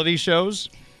reality shows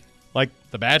like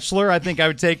The Bachelor. I think I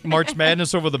would take March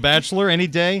Madness over The Bachelor any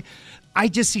day. I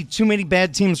just see too many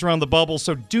bad teams around the bubble,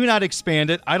 so do not expand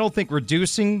it. I don't think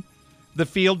reducing the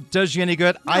field does you any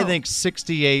good. No. I think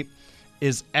 68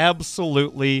 is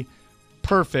absolutely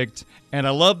perfect, and I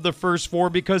love the first 4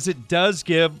 because it does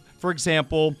give, for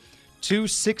example, 2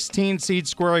 16 seeds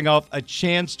squaring off a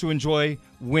chance to enjoy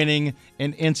winning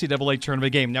an NCAA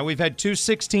tournament game. Now, we've had 2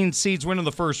 16 seeds win in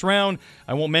the first round.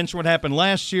 I won't mention what happened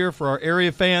last year for our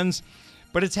area fans,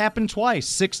 but it's happened twice,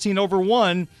 16 over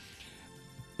 1.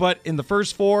 But in the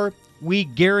first 4, we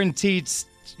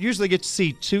usually get to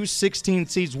see 2 16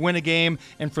 seeds win a game,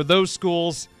 and for those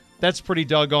schools, that's pretty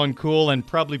doggone cool and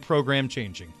probably program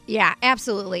changing. Yeah,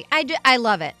 absolutely. I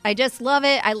love it. I just love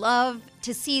it. I love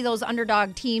to see those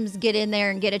underdog teams get in there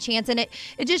and get a chance. And it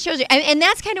just shows you. And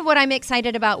that's kind of what I'm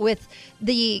excited about with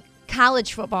the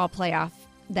college football playoff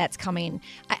that's coming.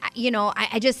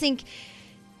 I just think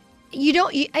you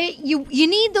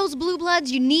need those blue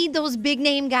bloods. You need those big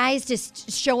name guys to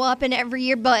show up in every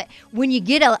year. But when you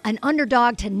get an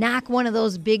underdog to knock one of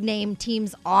those big name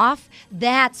teams off,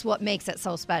 that's what makes it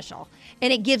so special.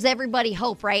 And it gives everybody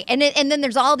hope, right? And then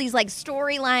there's all these like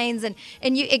storylines, and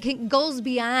it goes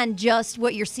beyond just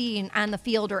what you're seeing on the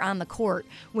field or on the court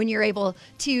when you're able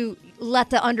to let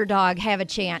the underdog have a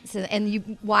chance and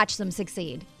you watch them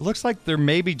succeed. Looks like there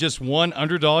may be just one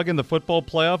underdog in the football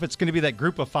playoff. It's going to be that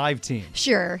group of 5 team.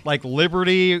 Sure. Like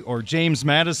Liberty or James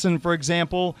Madison, for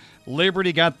example.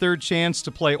 Liberty got their chance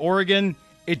to play Oregon.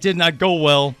 It did not go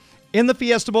well in the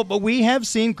Fiesta Bowl, but we have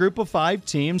seen group of 5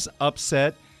 teams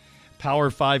upset Power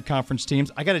 5 conference teams.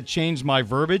 I got to change my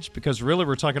verbiage because really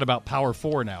we're talking about Power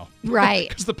 4 now. Right.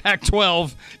 Because the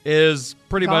Pac-12 is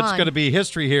pretty much going to be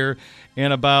history here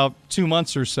in about 2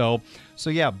 months or so. So,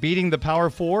 yeah, beating the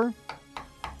Power 4,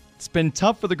 it's been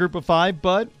tough for the group of 5,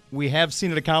 but we have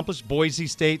seen it accomplished. Boise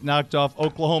State knocked off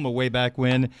Oklahoma way back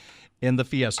when in the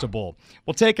Fiesta Bowl.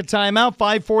 We'll take a timeout,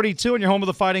 5:42, and you're home of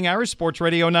the Fighting Irish, Sports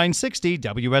Radio 960,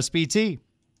 WSBT.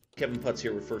 Kevin Putz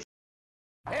here with First.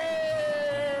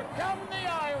 Here come the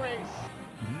Irish.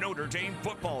 Notre Dame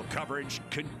football coverage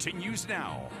continues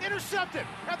now. Intercepted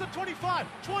at the 25,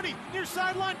 20, near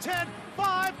sideline 10,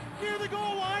 5, near the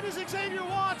goal line is Xavier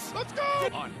Watts. Let's go!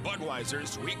 On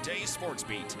Budweiser's Weekday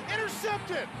Sportsbeat.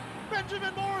 Intercepted.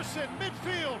 Benjamin Morrison,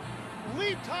 midfield.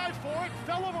 Leaped high for it,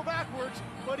 fell over backwards,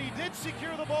 but he did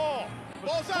secure the ball.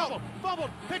 Ball's out. Fumbled.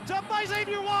 Picked up by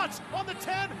Xavier Watts on the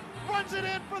 10. Runs it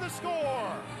in for the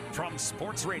score. From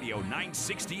Sports Radio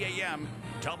 960 AM,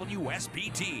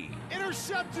 WSBT.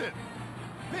 Intercepted.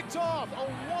 Picked off. A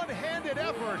one-handed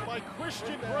effort by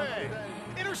Christian Gray.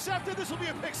 Intercepted. This will be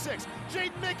a pick six.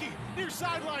 Jade Mickey near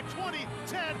sideline 20,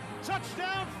 10.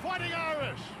 Touchdown, Fighting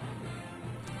Irish.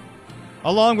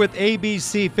 Along with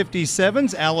ABC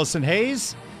 57's Allison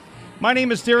Hayes. My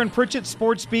name is Darren Pritchett.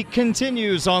 Sportsbeat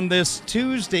continues on this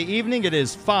Tuesday evening. It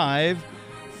is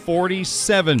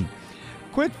 5:47.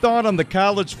 Quick thought on the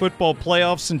college football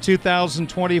playoffs in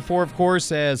 2024, of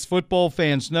course. As football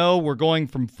fans know, we're going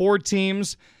from 4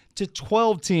 teams to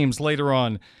 12 teams later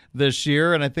on this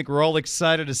year, and I think we're all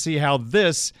excited to see how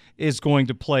this is going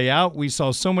to play out. We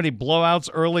saw so many blowouts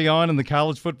early on in the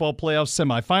college football playoff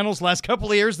semifinals. Last couple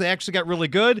of years, they actually got really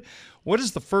good. What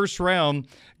is the first round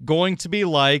going to be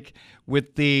like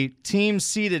with the team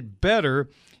seeded better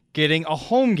getting a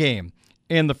home game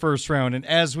in the first round? And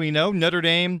as we know, Notre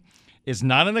Dame is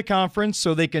not in the conference,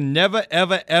 so they can never,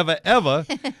 ever, ever, ever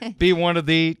be one of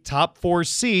the top 4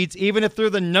 seeds, even if they're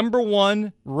the number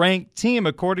 1 ranked team,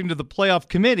 according to the playoff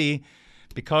committee.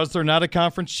 Because they're not a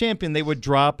conference champion, they would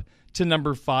drop to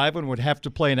number 5 and would have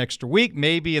to play an extra week,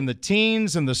 maybe in the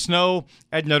teens in the snow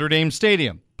at Notre Dame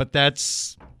Stadium. But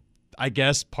that's, I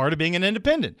guess, part of being an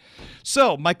independent.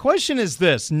 So my question is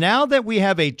this. Now that we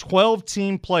have a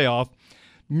 12-team playoff,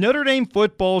 Notre Dame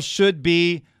football should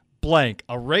be blank.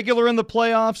 A regular in the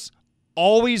playoffs,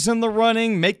 always in the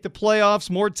running, make the playoffs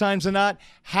more times than not.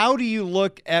 How do you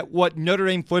look at what Notre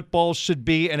Dame football should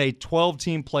be in a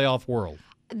 12-team playoff world?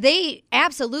 They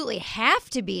absolutely have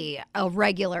to be a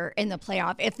regular in the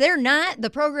playoff. If they're not,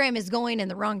 the program is going in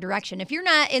the wrong direction. If you're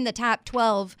not in the top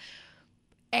 12,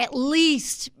 at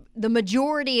least the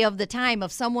majority of the time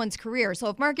of someone's career. So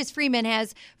if Marcus Freeman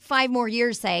has 5 more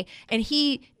years, say, and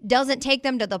he doesn't take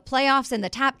them to the playoffs in the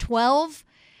top 12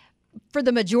 for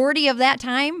the majority of that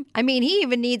time, I mean, he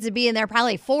even needs to be in there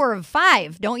probably 4 of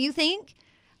 5, don't you think?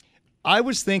 I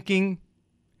was thinking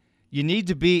you need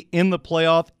to be in the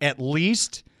playoff at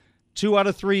least 2 out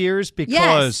of 3 years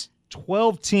because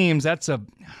 12 teams, that's a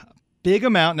big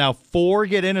amount. Now, 4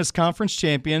 get in as conference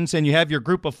champions, and you have your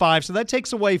group of 5. So that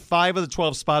takes away 5 of the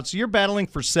 12 spots. So you're battling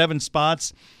for 7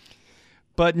 spots.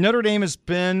 But Notre Dame has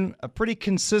been a pretty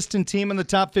consistent team in the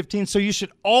top 15, so you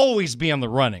should always be in the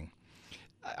running.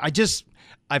 I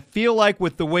feel like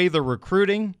with the way they're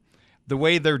recruiting, the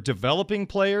way they're developing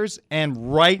players,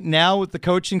 and right now with the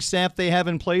coaching staff they have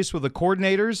in place with the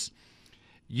coordinators,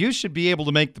 you should be able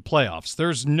to make the playoffs.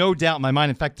 There's no doubt in my mind.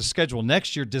 In fact, the schedule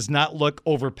next year does not look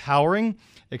overpowering,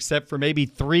 except for maybe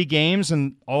 3 games,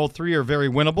 and all 3 are very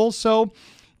winnable. So,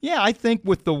 yeah, I think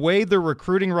with the way they're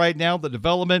recruiting right now, the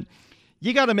development,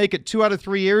 you got to make it 2 out of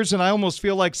 3 years, and I almost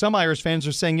feel like some Irish fans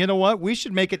are saying, you know what, we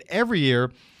should make it every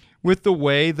year with the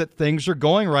way that things are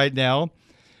going right now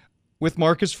with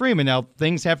Marcus Freeman. Now,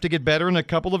 things have to get better in a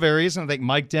couple of areas, and I think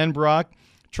Mike Denbrock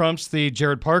trumps the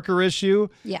Jared Parker issue.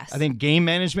 Yes. I think game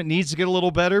management needs to get a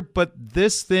little better, but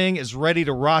this thing is ready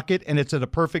to rocket, and it's at a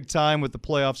perfect time with the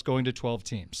playoffs going to 12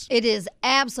 teams. It is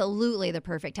absolutely the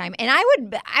perfect time. And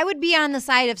I would be on the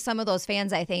side of some of those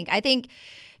fans, I think. I think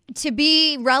to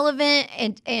be relevant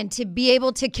and to be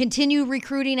able to continue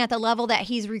recruiting at the level that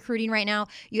he's recruiting right now,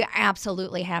 you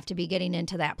absolutely have to be getting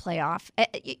into that playoff.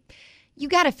 You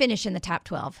got to finish in the top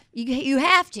 12. You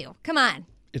have to. Come on.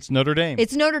 It's Notre Dame.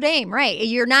 It's Notre Dame, right.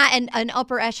 You're not an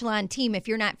upper echelon team if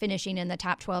you're not finishing in the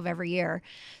top 12 every year.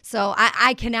 So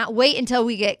I cannot wait until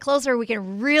we get closer. We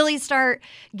can really start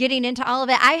getting into all of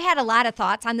it. I had a lot of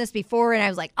thoughts on this before, and I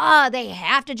was like, they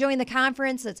have to join the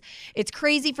conference. It's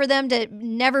crazy for them to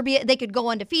never be – they could go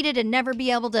undefeated and never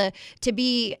be able to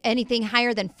be anything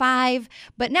higher than 5.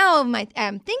 But now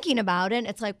I'm thinking about it, and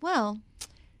it's like, well –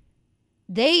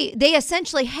 They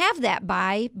essentially have that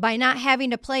by not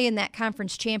having to play in that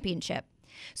conference championship.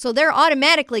 So they're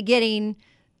automatically getting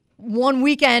one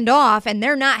weekend off, and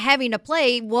they're not having to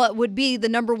play what would be the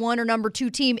number 1 or number 2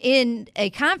 team in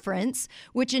a conference,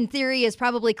 which in theory is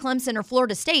probably Clemson or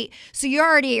Florida State. So you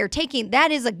already are taking,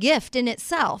 that is a gift in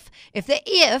itself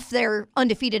if they're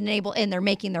undefeated and able, and they're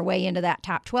making their way into that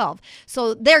top 12.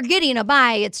 So they're getting a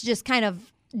bye. It's just kind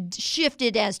of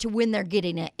shifted as to when they're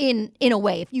getting it in a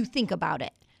way, if you think about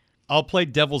it. I'll play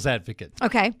devil's advocate.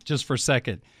 Okay. Just for a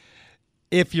second.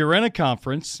 If you're in a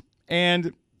conference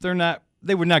and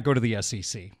they would not go to the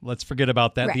SEC. Let's forget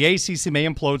about that. Right. The ACC may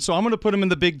implode, so I'm going to put them in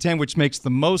the Big Ten, which makes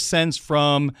the most sense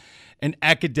from an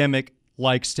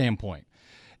academic-like standpoint.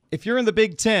 If you're in the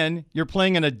Big Ten, you're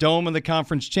playing in a dome in the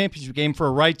conference championship game for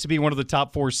a right to be one of the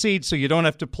top 4 seeds, so you don't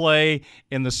have to play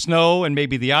in the snow and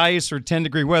maybe the ice or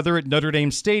 10-degree weather at Notre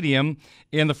Dame Stadium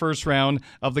in the first round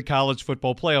of the college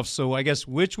football playoffs. So I guess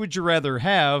which would you rather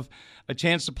have, a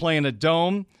chance to play in a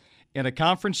dome in a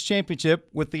conference championship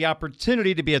with the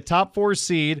opportunity to be a top 4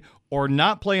 seed, or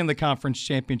not play in the conference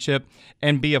championship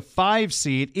and be a 5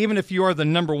 seed, even if you are the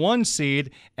number 1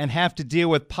 seed and have to deal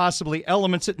with possibly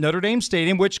elements at Notre Dame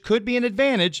Stadium, which could be an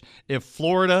advantage if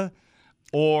Florida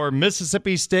or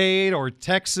Mississippi State or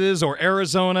Texas or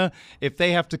Arizona, if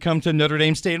they have to come to Notre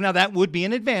Dame Stadium. Now, that would be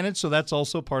an advantage, so that's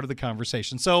also part of the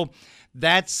conversation. So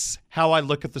that's how I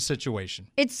look at the situation.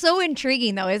 It's so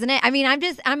intriguing, though, isn't it? I mean,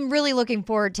 I'm really looking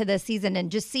forward to this season and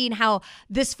just seeing how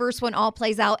this first one all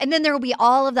plays out. And then there will be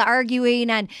all of the arguing.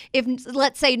 And if,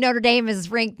 let's say, Notre Dame is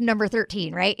ranked number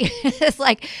 13, right? It's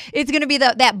like it's going to be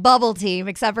that bubble team,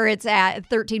 except for it's at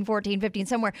 13, 14, 15,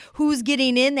 somewhere. Who's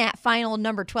getting in that final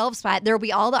number 12 spot? There will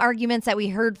be all the arguments that we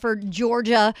heard for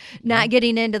Georgia not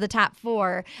getting into the top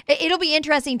 4. It'll be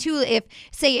interesting, too,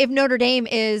 if Notre Dame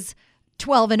is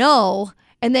 12-0,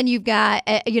 and then you've got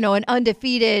an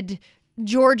undefeated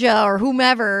Georgia or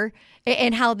whomever,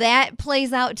 and how that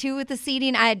plays out too with the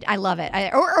seeding. I love it.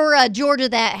 Or a Georgia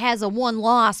that has a 1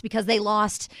 loss because they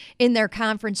lost in their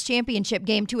conference championship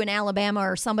game to an Alabama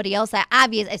or somebody else. That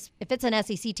obvious, if it's an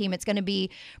SEC team, it's going to be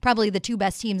probably the 2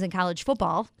 best teams in college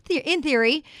football in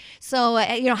theory. So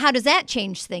how does that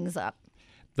change things up?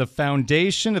 The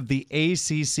foundation of the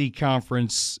ACC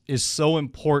conference is so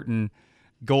important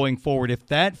going forward. If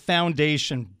that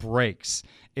foundation breaks,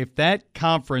 if that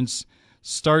conference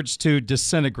starts to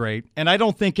disintegrate, and I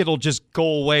don't think it'll just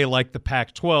go away like the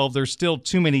Pac-12, there's still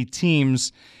too many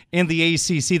teams in the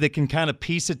ACC that can kind of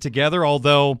piece it together,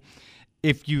 although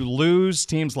if you lose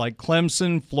teams like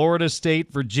Clemson, Florida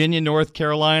State, Virginia, North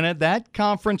Carolina, that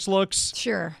conference looks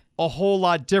a whole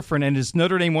lot different. And does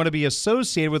Notre Dame want to be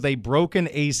associated with a broken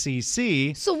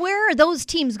ACC? So where are those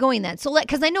teams going then? So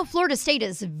because I know Florida State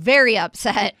is very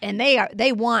upset and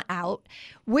they want out.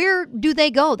 Where do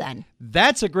they go then?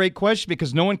 That's a great question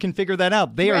because no one can figure that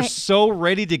out. They are so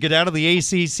ready to get out of the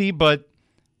ACC, but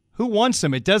who wants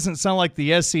them? It doesn't sound like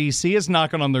the SEC is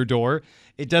knocking on their door.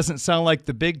 It doesn't sound like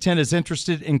the Big Ten is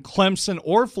interested in Clemson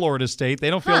or Florida State.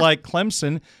 They don't feel like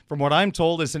Clemson, from what I'm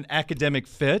told, is an academic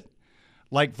fit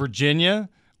like Virginia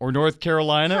or North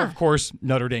Carolina. Of course,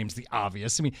 Notre Dame's the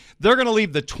obvious. I mean, they're going to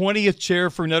leave the 20th chair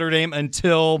for Notre Dame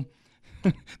until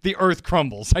the earth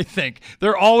crumbles, I think.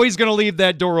 They're always going to leave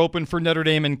that door open for Notre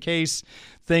Dame in case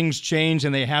things change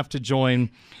and they have to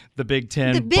join the Big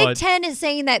Ten. The Big Ten is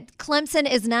saying that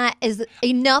Clemson is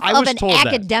enough of an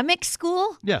academic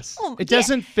school? Yes. It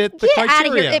doesn't fit the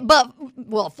criteria. Out of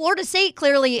here. Florida State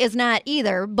clearly is not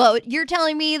either. But you're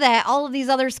telling me that all of these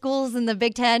other schools in the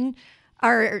Big Ten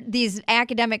are these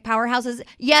academic powerhouses?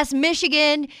 Yes,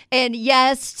 Michigan, and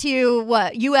yes to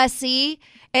USC.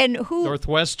 And who?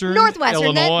 Northwestern,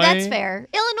 Illinois. That's fair.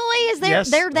 Illinois,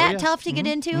 they're that tough to get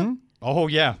into? Mm-hmm. Oh,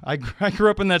 yeah. I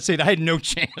grew up in that state. I had no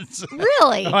chance.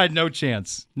 Really? I had no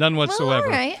chance. None whatsoever. Well, all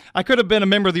right. I could have been a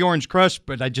member of the Orange Crush,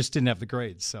 but I just didn't have the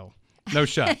grades, so no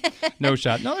shot. No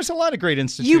shot. No, there's a lot of great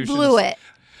institutions. You blew it.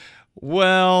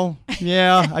 Well,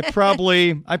 yeah, I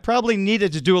probably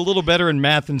needed to do a little better in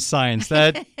math and science.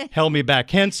 That held me back.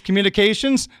 Hence,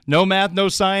 communications, no math, no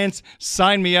science.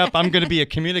 Sign me up. I'm going to be a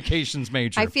communications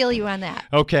major. I feel you on that.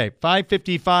 Okay,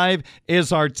 5:55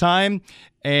 is our time,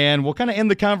 and we'll kind of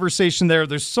end the conversation there.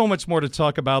 There's so much more to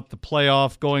talk about the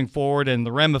playoff going forward and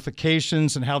the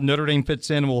ramifications and how Notre Dame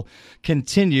fits in. We'll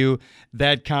continue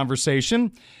that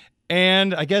conversation.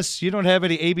 And I guess you don't have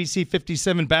any ABC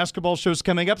 57 basketball shows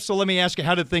coming up, so let me ask you,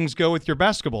 how did things go with your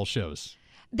basketball shows?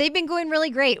 They've been going really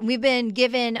great. We've been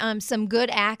given some good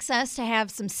access to have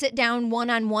some sit-down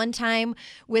one-on-one time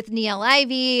with Neil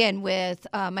Ivey and with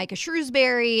Micah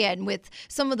Shrewsbury and with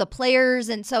some of the players.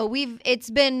 And so it's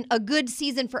been a good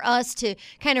season for us to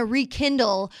kind of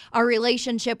rekindle our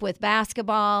relationship with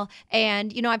basketball.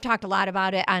 And, I've talked a lot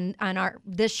about it on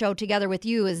this show together with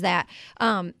you, is that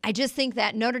I just think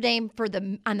that Notre Dame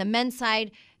on the men's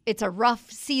side, it's a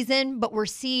rough season, but we're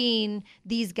seeing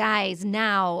these guys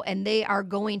now, and they are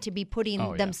going to be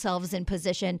putting themselves in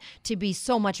position to be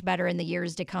so much better in the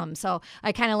years to come. So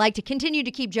I kind of like to continue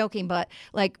to keep joking, but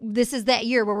this is that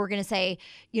year where we're going to say,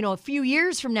 a few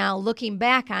years from now, looking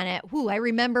back on it, I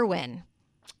remember when.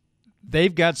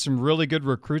 They've got some really good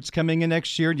recruits coming in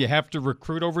next year, and you have to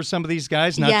recruit over some of these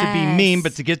guys, not to be mean,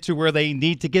 but to get to where they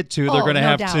need to get to. They're going to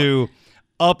have to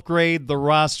upgrade the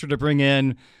roster to bring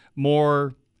in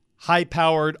more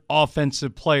high-powered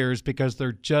offensive players, because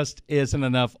there just isn't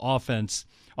enough offense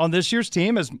on this year's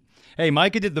team.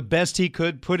 Micah did the best he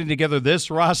could putting together this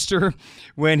roster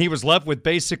when he was left with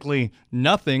basically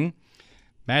nothing.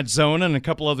 Matt Zona and a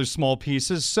couple other small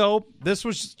pieces. So this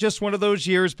was just one of those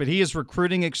years, but he is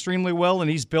recruiting extremely well, and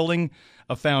he's building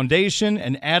a foundation,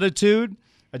 an attitude,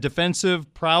 a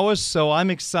defensive prowess. So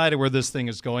I'm excited where this thing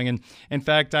is going. And in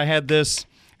fact, I had this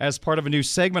as part of a new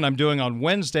segment I'm doing on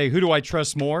Wednesday. Who do I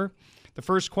trust more? The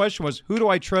first question was, who do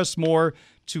I trust more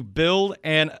to build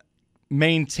and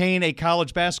maintain a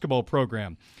college basketball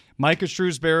program? Micah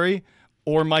Shrewsbury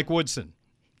or Mike Woodson?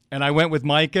 And I went with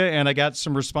Micah, and I got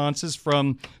some responses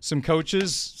from some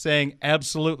coaches saying,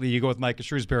 absolutely, you go with Micah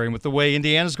Shrewsbury. And with the way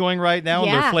Indiana's going right now,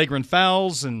 and their flagrant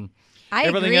fouls and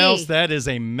everything else, that is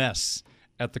a mess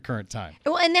at the current time.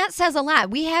 Well, and that says a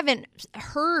lot. We haven't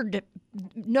heard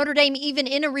Notre Dame even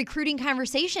in a recruiting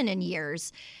conversation in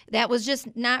years. That was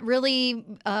just not really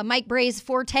Mike Bray's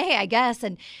forte, I guess.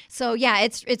 And so,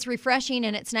 it's refreshing,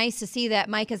 and it's nice to see that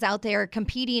Mike is out there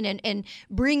competing and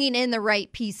bringing in the right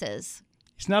pieces.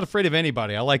 He's not afraid of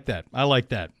anybody. I like that.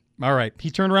 All right. He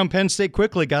turned around Penn State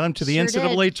quickly, got him to the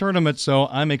NCAA tournament, so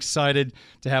I'm excited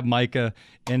to have Micah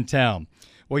in town.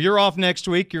 Well, you're off next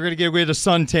week. You're going to get away to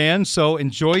suntan, so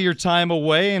enjoy your time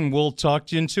away, and we'll talk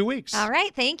to you in 2 weeks. All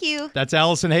right, thank you. That's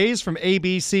Allison Hayes from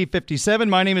ABC 57.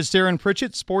 My name is Darren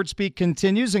Pritchett. Sportsbeat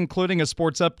continues, including a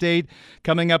sports update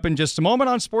coming up in just a moment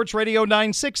on Sports Radio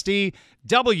 960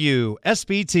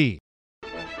 WSBT.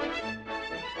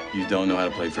 You don't know how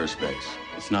to play first base.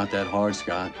 It's not that hard,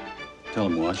 Scott. Tell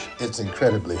him, Wash. It's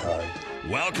incredibly hard.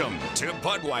 Welcome to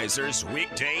Budweiser's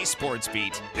Weekday Sports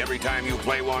Beat. Every time you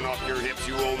play one off your hips,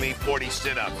 you owe me 40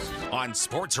 sit-ups. On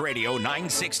Sports Radio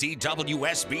 960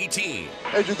 WSBT.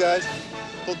 Hey, you guys,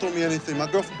 don't throw me anything.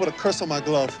 My girlfriend put a curse on my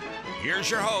glove. Here's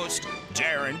your host,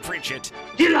 Darren Pritchett.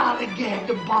 You lollygag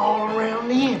the ball around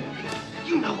the end.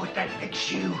 You know what that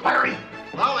makes you. Hurry.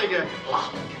 Lollygag.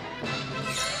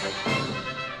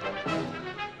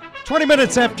 20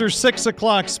 minutes after 6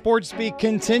 o'clock, Sportsbeat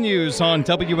continues on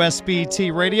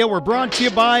WSBT Radio. We're brought to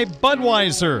you by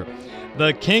Budweiser,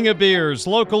 the king of beers,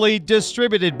 locally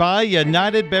distributed by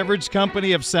United Beverage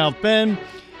Company of South Bend.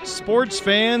 Sports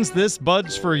fans, this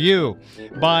Bud's for you.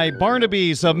 By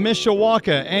Barnaby's of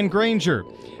Mishawaka and Granger,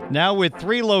 now with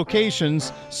 3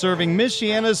 locations serving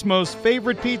Michiana's most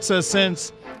favorite pizza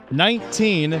since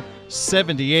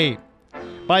 1978.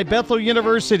 By Bethel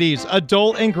University's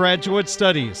Adult and Graduate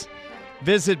Studies.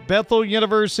 Visit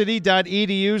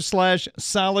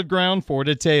betheluniversity.edu/solid ground for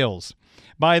details.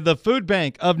 By the Food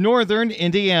Bank of Northern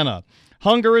Indiana.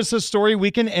 Hunger is a story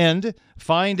we can end.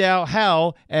 Find out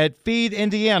how at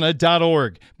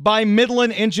feedindiana.org. By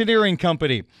Midland Engineering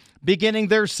Company, beginning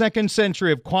their second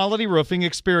century of quality roofing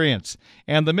experience.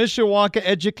 And the Mishawaka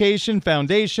Education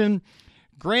Foundation,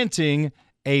 granting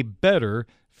a better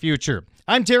future.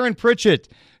 I'm Darren Pritchett.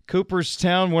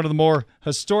 Cooperstown, one of the more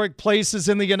historic places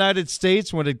in the United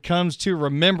States when it comes to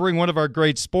remembering one of our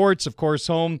great sports. Of course,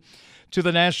 home to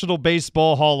the National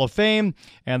Baseball Hall of Fame.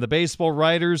 And the Baseball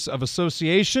Writers of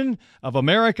Association of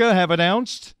America have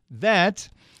announced that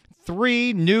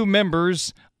 3 new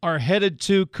members are headed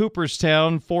to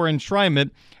Cooperstown for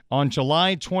enshrinement on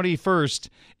July 21st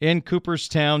in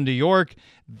Cooperstown, New York.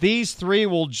 These 3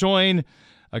 will join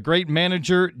a great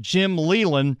manager, Jim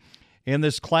Leland, in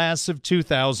this class of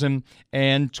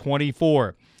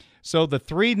 2024. So the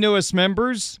 3 newest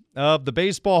members of the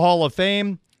Baseball Hall of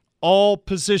Fame, all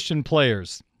position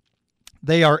players.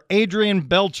 They are Adrian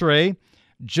Beltre,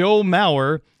 Joe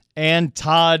Mauer, and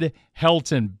Todd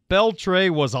Helton.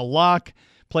 Beltre was a lock,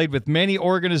 played with many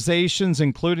organizations,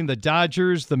 including the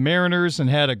Dodgers, the Mariners, and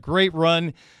had a great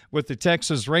run with the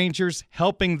Texas Rangers,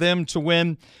 helping them to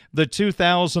win the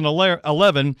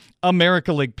 2011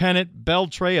 America League pennant.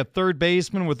 Beltre, a third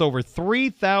baseman with over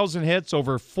 3,000 hits,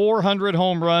 over 400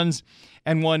 home runs,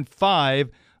 and won 5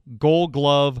 Gold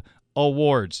Glove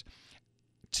awards.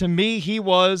 To me, he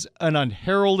was an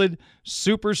unheralded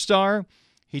superstar.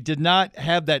 He did not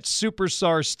have that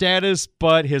superstar status,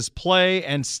 but his play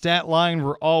and stat line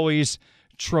were always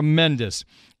tremendous.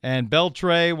 And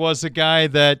Beltre was a guy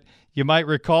that you might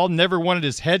recall never wanted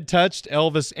his head touched.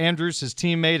 Elvis Andrus, his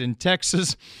teammate in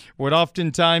Texas, would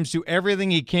oftentimes do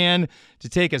everything he can to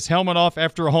take his helmet off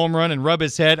after a home run and rub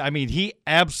his head. I mean, he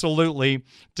absolutely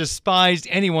despised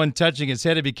anyone touching his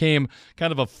head. It became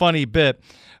kind of a funny bit.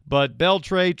 But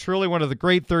Beltre, truly one of the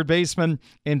great third basemen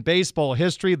in baseball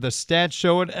history. The stats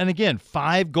show it. And again,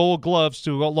 5 Gold Gloves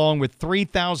to go along with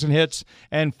 3,000 hits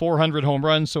and 400 home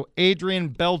runs. So Adrian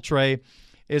Beltre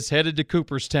is headed to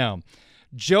Cooperstown.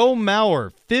 Joe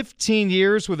Mauer, 15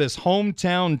 years with his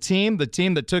hometown team, the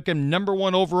team that took him number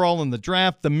 1 overall in the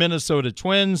draft, the Minnesota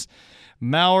Twins.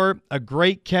 Mauer, a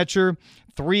great catcher,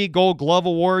 3 Gold Glove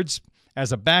awards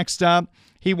as a backstop.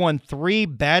 He won 3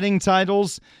 batting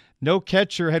titles. No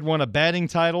catcher had won a batting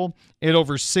title in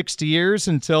over 60 years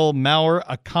until Mauer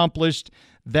accomplished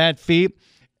that feat.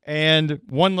 And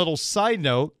one little side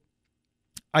note,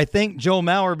 I think Joe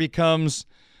Mauer becomes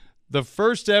the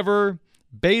first ever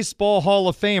Baseball Hall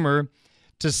of Famer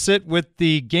to sit with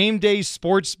the Game Day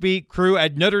Sportsbeat crew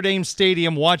at Notre Dame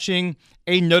Stadium watching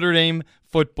a Notre Dame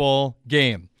football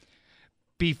game.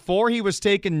 Before he was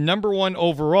taken number 1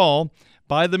 overall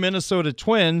by the Minnesota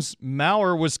Twins,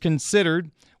 Mauer was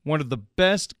considered one of the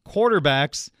best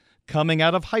quarterbacks coming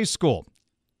out of high school.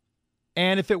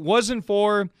 And if it wasn't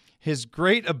for his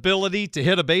great ability to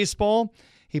hit a baseball,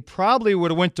 he probably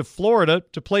would have went to Florida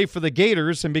to play for the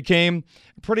Gators and became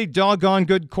a pretty doggone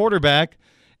good quarterback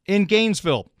in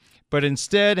Gainesville. But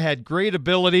instead had great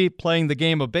ability playing the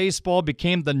game of baseball,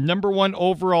 became the number 1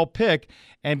 overall pick.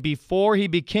 And before he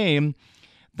became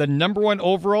the number 1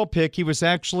 overall pick, he was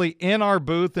actually in our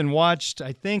booth and watched,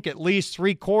 I think, at least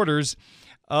 3 quarters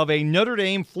of a Notre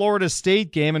Dame-Florida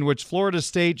State game in which Florida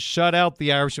State shut out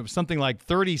the Irish. It was something like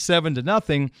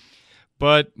 37-0.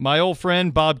 But my old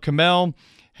friend Bob Kamel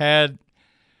had,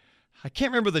 I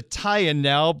can't remember the tie-in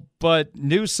now, but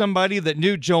knew somebody that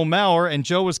knew Joe Mauer, and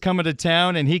Joe was coming to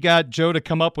town, and he got Joe to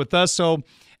come up with us. So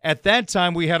at that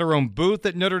time, we had our own booth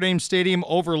at Notre Dame Stadium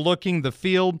overlooking the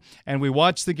field, and we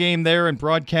watched the game there and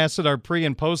broadcasted our pre-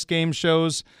 and post-game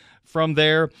shows from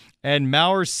there. And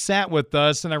Mauer sat with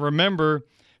us, and I remember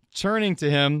turning to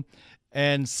him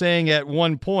and saying at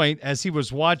one point, as he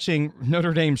was watching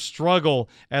Notre Dame struggle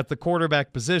at the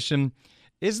quarterback position,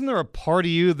 isn't there a part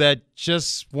of you that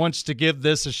just wants to give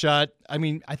this a shot? I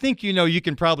mean, I think you know you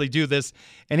can probably do this.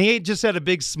 And he just had a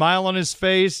big smile on his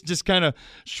face, just kind of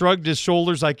shrugged his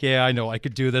shoulders like, yeah, I know I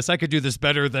could do this. I could do this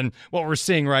better than what we're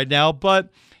seeing right now.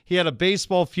 But he had a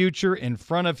baseball future in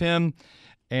front of him,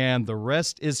 and the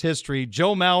rest is history.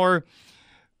 Joe Mauer,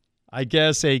 I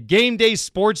guess a Game Day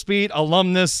Sportsbeat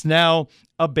alumnus, now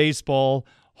a Baseball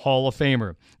Hall of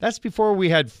Famer. That's before we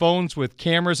had phones with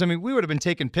cameras. I mean, we would have been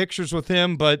taking pictures with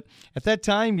him, but at that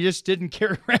time, you just didn't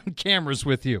carry around cameras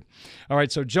with you. All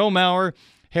right, so Joe Mauer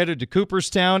headed to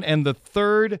Cooperstown, and the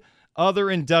third other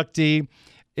inductee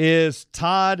is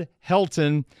Todd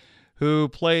Helton, who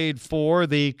played for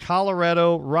the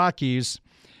Colorado Rockies.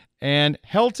 And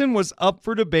Helton was up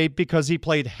for debate because he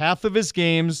played half of his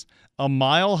games a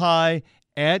mile high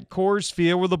at Coors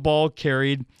Field where the ball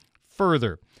carried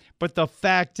further. But the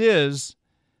fact is,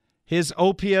 his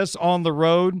OPS on the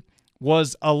road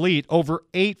was elite, over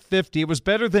 850. It was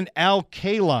better than Al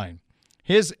Kaline,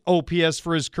 his OPS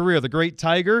for his career. The great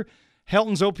Tiger,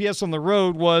 Helton's OPS on the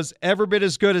road was every bit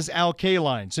as good as Al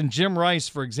Kaline's. And Jim Rice,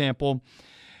 for example.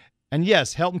 And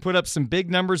yes, Helton put up some big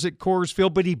numbers at Coors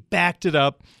Field, but he backed it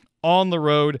up on the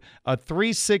road. A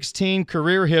 .316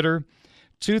 career hitter,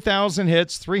 2,000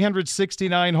 hits,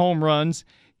 369 home runs.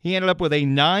 He ended up with a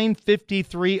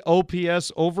 .953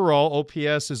 OPS overall.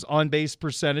 OPS is on-base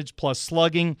percentage plus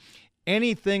slugging.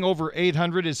 Anything over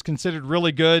 800 is considered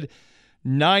really good.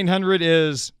 900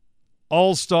 is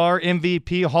all-star,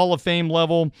 MVP, Hall of Fame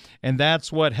level, and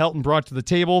that's what Helton brought to the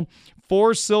table.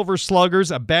 4 Silver Sluggers,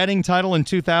 a batting title in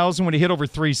 2000 when he hit over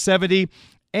 370,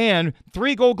 and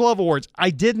 3 Gold Glove awards.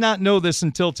 I did not know this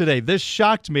until today. This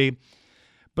shocked me,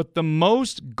 but the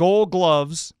most Gold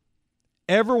Gloves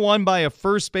ever won by a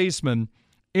first baseman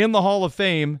in the Hall of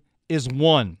Fame is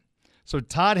 1. So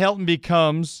Todd Helton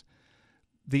becomes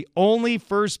the only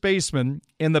first baseman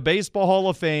in the Baseball Hall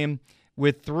of Fame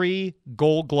with 3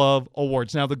 Gold Glove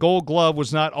awards. Now, the Gold Glove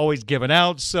was not always given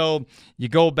out, so you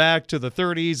go back to the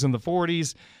 30s and the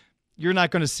 40s, you're not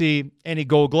going to see any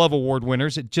Gold Glove Award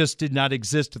winners. It just did not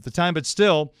exist at the time, but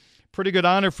still, pretty good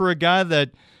honor for a guy that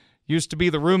used to be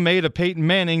the roommate of Peyton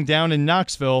Manning down in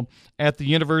Knoxville at the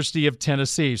University of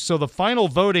Tennessee. So the final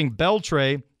voting,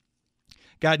 Beltre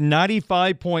got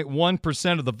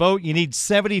 95.1% of the vote. You need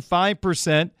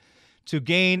 75% to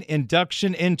gain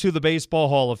induction into the Baseball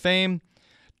Hall of Fame.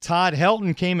 Todd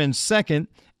Helton came in second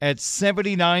at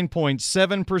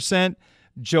 79.7%.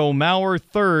 Joe Mauer,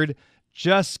 third,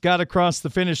 just got across the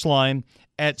finish line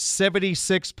at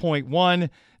 76.1%.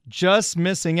 Just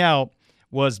missing out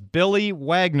was Billy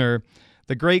Wagner,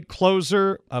 the great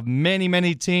closer of many,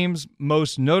 many teams,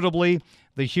 most notably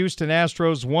the Houston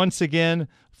Astros once again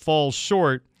fall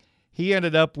short. He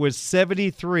ended up with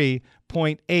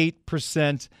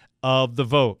 73.8% of the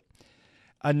vote.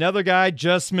 Another guy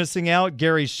just missing out,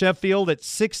 Gary Sheffield at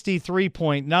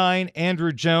 63.9%,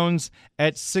 Andrew Jones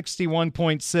at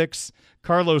 61.6%,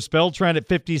 Carlos Beltran at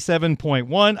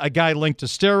 57.1%, a guy linked to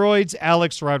steroids,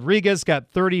 Alex Rodriguez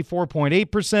got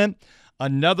 34.8%,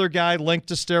 another guy linked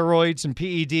to steroids and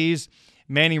PEDs,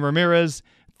 Manny Ramirez,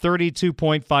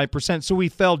 32.5%. So we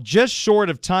fell just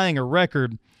short of tying a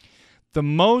record, the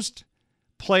most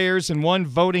players in one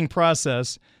voting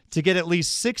process to get at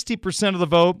least 60% of the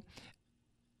vote.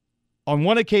 On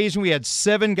one occasion, we had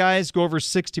 7 guys go over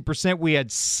 60%. We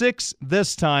had 6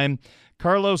 this time.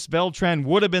 Carlos Beltran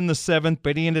would have been the 7th,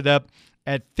 but he ended up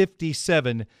at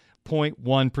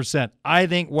 57.1%. I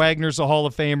think Wagner's a Hall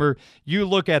of Famer. You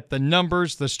look at the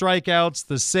numbers, the strikeouts,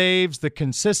 the saves, the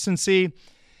consistency.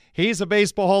 He's a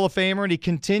Baseball Hall of Famer, and he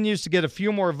continues to get a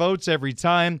few more votes every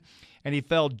time, and he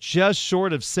fell just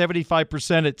short of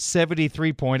 75% at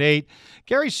 73.8%.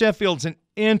 Gary Sheffield's an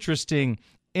interesting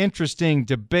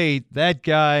debate. That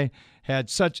guy had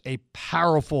such a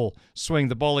powerful swing.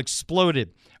 The ball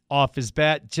exploded off his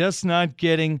bat, just not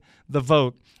getting the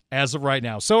vote as of right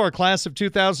now. So our class of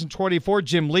 2024,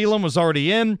 Jim Leland was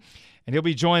already in, and he'll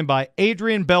be joined by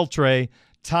Adrian Beltre,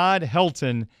 Todd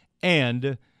Helton,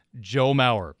 and Joe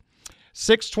Mauer.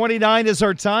 6:29 is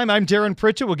our time. I'm Darren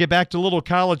Pritchett. We'll get back to a little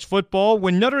college football.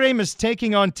 When Notre Dame is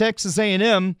taking on Texas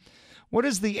A&M, what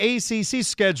does the ACC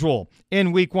schedule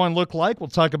in Week 1 look like? We'll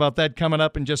talk about that coming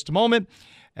up in just a moment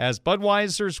as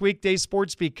Budweiser's Weekday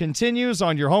Sportsbeat continues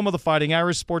on your home of the Fighting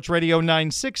Irish, Sports Radio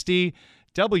 960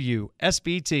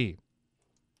 WSBT.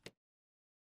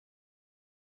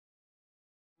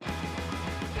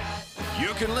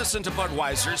 You can listen to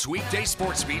Budweiser's Weekday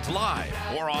Sportsbeat live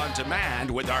or on demand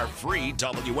with our free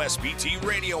WSBT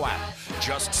radio app.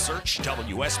 Just search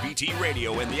WSBT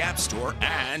Radio in the App Store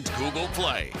and Google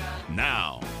Play.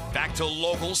 Now, back to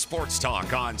local sports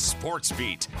talk on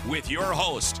Sportsbeat with your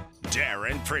host,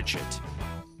 Darren Pritchett.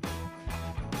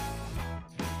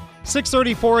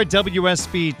 6:34 at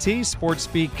WSBT.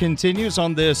 Sportsbeat continues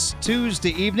on this Tuesday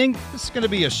evening. This is going to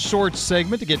be a short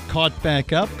segment to get caught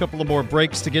back up. A couple of more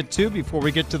breaks to get to before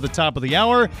we get to the top of the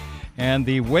hour and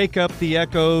the Wake Up the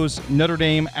Echoes Notre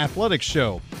Dame Athletics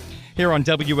Show here on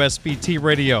WSBT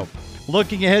Radio.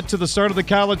 Looking ahead to the start of the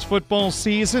college football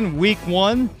season, Week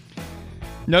 1.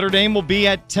 Notre Dame will be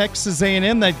at Texas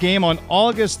A&M, that game on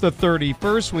August the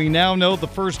 31st. We now know the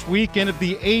first weekend of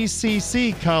the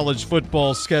ACC college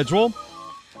football schedule,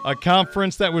 a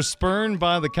conference that was spurned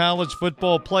by the College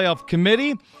Football Playoff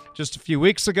Committee. Just a few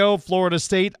weeks ago, Florida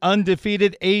State,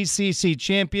 undefeated ACC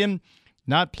champion,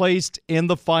 not placed in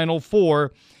the Final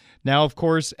Four. Now, of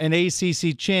course, an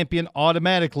ACC champion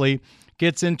automatically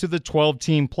gets into the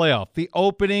 12-team playoff. The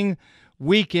opening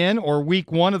weekend or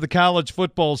Week 1 of the college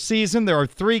football season. There are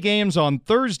 3 games on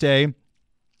Thursday.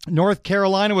 North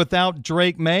Carolina without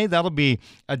Drake May. That'll be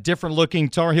a different-looking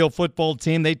Tar Heel football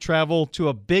team. They travel to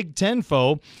a Big Ten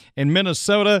foe in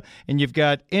Minnesota, and you've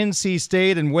got NC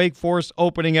State and Wake Forest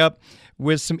opening up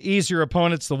with some easier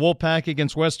opponents. The Wolfpack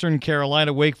against Western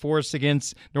Carolina, Wake Forest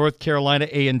against North Carolina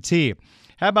A&T.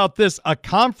 How about this? A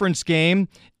conference game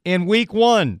in Week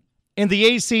 1 in the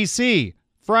ACC,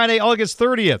 Friday, August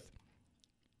 30th.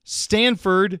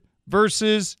 Stanford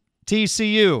versus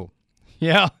TCU.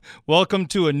 Yeah, welcome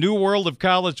to a new world of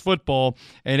college football.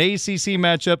 An ACC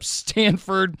matchup,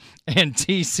 Stanford and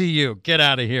TCU. Get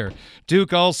out of here.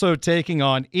 Duke also taking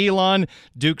on Elon.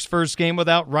 Duke's first game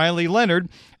without Riley Leonard.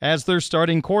 as their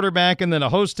starting quarterback, and then a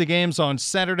host of games on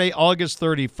Saturday, August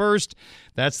 31st.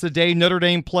 That's the day Notre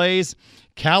Dame plays.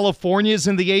 California's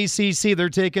in the ACC. They're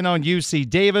taking on UC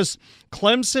Davis.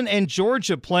 Clemson and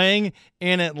Georgia playing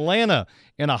in Atlanta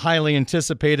in a highly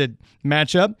anticipated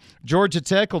matchup. Georgia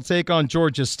Tech will take on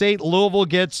Georgia State. Louisville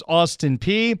gets Austin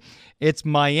Peay. It's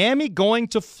Miami going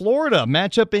to Florida.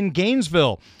 Matchup in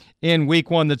Gainesville in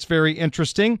week 1 that's very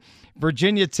interesting.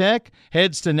 Virginia Tech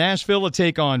heads to Nashville to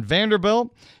take on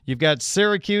Vanderbilt. You've got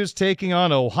Syracuse taking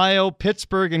on Ohio,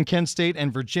 Pittsburgh and Kent State,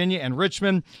 and Virginia and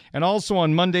Richmond. And also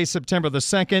on Monday, September the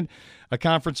 2nd, a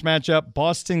conference matchup,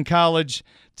 Boston College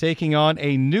taking on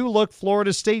a new-look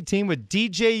Florida State team with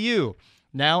DJU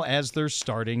now as their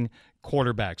starting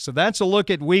quarterback. So that's a look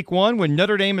at week 1 when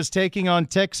Notre Dame is taking on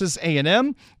Texas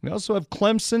A&M. We also have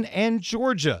Clemson and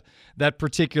Georgia that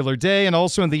particular day. And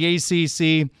also in the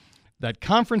ACC, that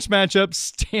conference matchup,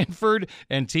 Stanford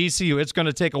and TCU. It's going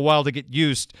to take a while to get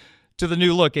used to the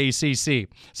new look ACC.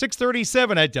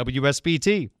 6:37 at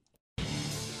WSBT.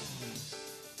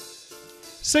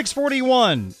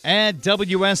 6:41 at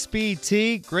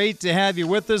WSBT. Great to have you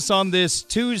with us on this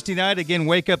Tuesday night. Again,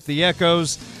 Wake Up the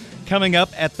Echoes coming up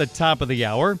at the top of the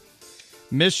hour.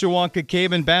 Mishawaka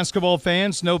Caveman basketball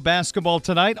fans, no basketball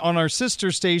tonight on our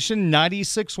sister station,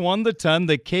 96.1 The Ton.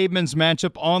 The Cavemen's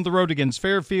matchup on the road against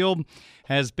Fairfield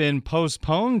has been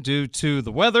postponed due to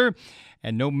the weather,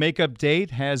 and no makeup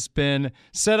date has been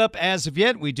set up as of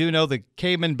yet. We do know the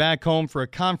Cavemen back home for a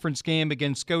conference game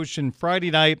against Goshen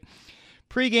Friday night.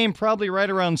 Pre-game probably right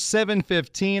around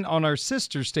 7:15 on our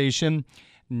sister station,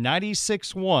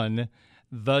 96.1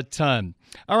 The Ton.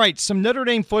 All right, some Notre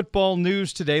Dame football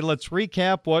news today. Let's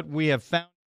recap what we have found.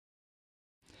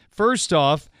 First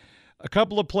off, a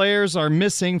couple of players are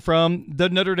missing from the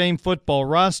Notre Dame football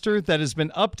roster that has been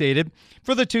updated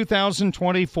for the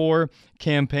 2024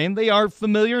 campaign. They are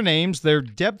familiar names. They're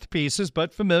depth pieces,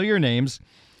 but familiar names.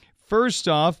 First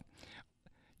off,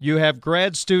 you have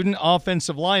grad student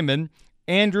offensive lineman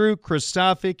Andrew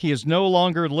Kristofic. He is no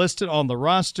longer listed on the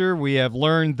roster. We have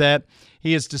learned that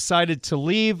he has decided to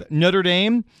leave Notre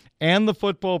Dame and the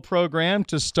football program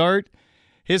to start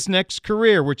his next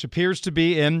career, which appears to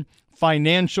be in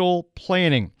financial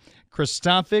planning.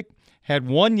 Kristofic had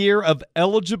 1 year of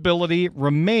eligibility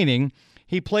remaining.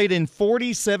 He played in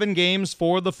 47 games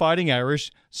for the Fighting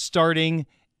Irish, starting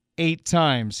 8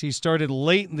 times. He started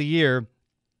late in the year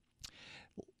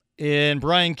in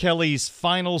Brian Kelly's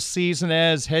final season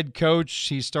as head coach.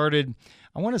 He started,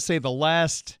 I want to say, the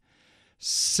last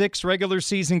 6 regular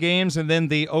season games and then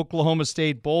the Oklahoma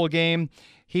State Bowl game.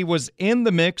 He was in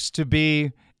the mix to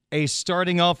be a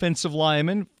starting offensive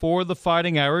lineman for the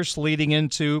Fighting Irish leading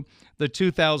into the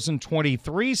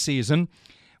 2023 season.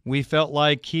 We felt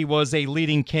like he was a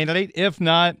leading candidate, if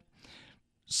not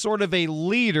sort of a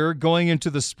leader going into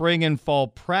the spring and fall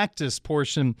practice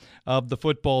portion of the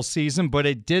football season, but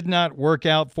it did not work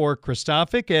out for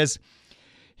Kristofic as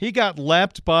he got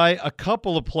lapped by a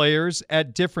couple of players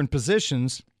at different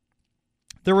positions.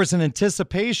 There was an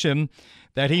anticipation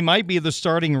that he might be the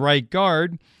starting right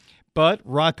guard, but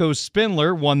Rocco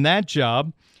Spindler won that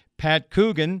job. Pat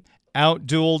Coogan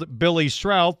outdueled Billy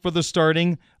Stroud for the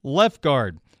starting left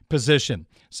guard position.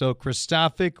 So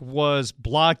Kristofic was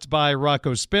blocked by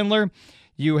Rocco Spindler.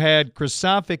 You had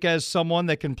Kristofic as someone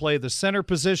that can play the center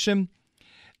position.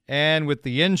 And with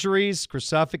the injuries,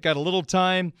 Kristofic got a little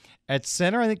time at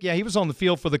center. I think, he was on the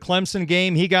field for the Clemson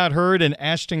game. He got hurt, and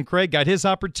Ashton Craig got his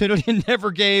opportunity and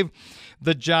never gave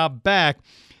the job back.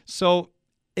 So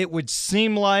it would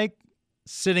seem like,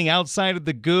 sitting outside of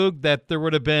the Goog, that there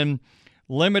would have been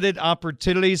limited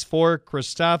opportunities for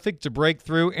Kristofic to break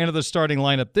through into the starting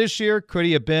lineup this year. Could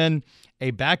he have been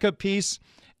a backup piece?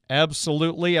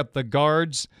 Absolutely, at the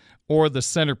guards or the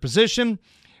center position.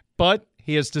 But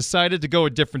he has decided to go a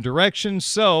different direction.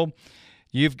 So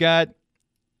you've got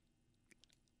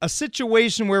a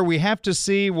situation where we have to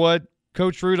see what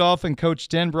Coach Rudolph and Coach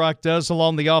Denbrock does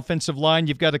along the offensive line.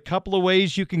 You've got a couple of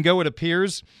ways you can go, it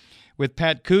appears. With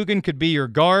Pat Coogan could be your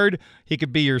guard. He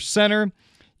could be your center.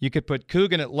 You could put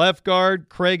Coogan at left guard,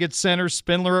 Craig at center,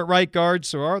 Spindler at right guard.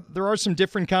 So there are some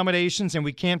different combinations, and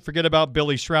we can't forget about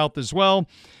Billy Stroud as well,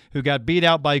 who got beat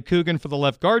out by Coogan for the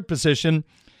left guard position.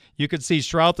 You could see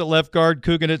Stroud at left guard,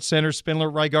 Coogan at center, Spindler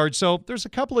at right guard. So there's a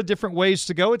couple of different ways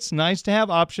to go. It's nice to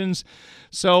have options.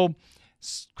 So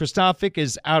Kristofic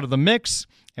is out of the mix,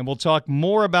 and we'll talk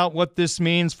more about what this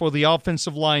means for the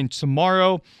offensive line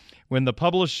tomorrow when the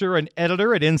publisher and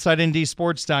editor at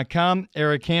InsideNDSports.com,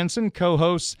 Eric Hansen,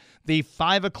 co-hosts the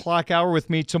 5 o'clock hour with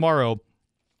me tomorrow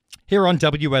here on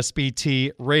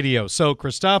WSBT Radio. So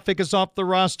Kristofic is off the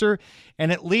roster,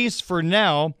 and at least for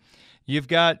now, you've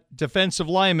got defensive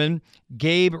lineman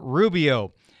Gabe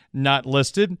Rubio not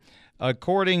listed.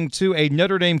 According to a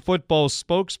Notre Dame football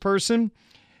spokesperson,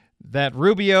 that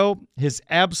Rubio, his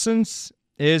absence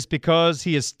is because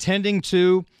he is tending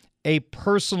to a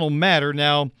personal matter.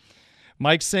 Now,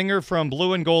 Mike Singer from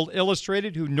Blue and Gold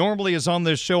Illustrated, who normally is on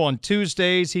this show on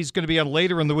Tuesdays, he's going to be on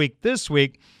later in the week this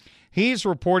week. He's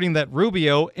reporting that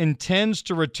Rubio intends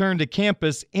to return to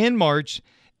campus in March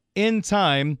in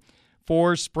time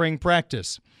for spring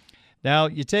practice. Now,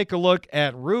 you take a look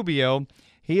at Rubio.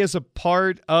 He is a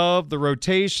part of the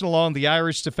rotation along the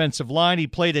Irish defensive line. He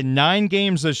played in 9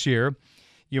 games this year.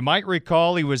 You might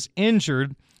recall he was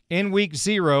injured in Week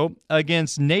 0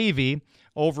 against Navy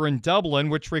over in Dublin,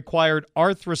 which required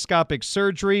arthroscopic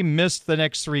surgery, missed the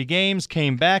next 3 games,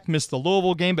 came back, missed the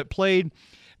Louisville game, but played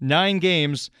 9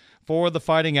 games for the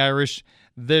Fighting Irish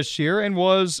this year and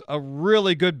was a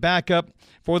really good backup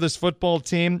for this football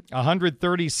team.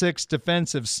 136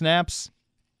 defensive snaps.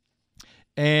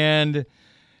 And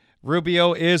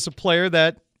Rubio is a player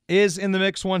that is in the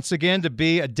mix once again to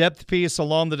be a depth piece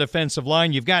along the defensive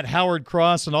line. You've got Howard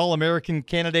Cross, an All-American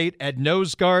candidate at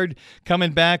nose guard,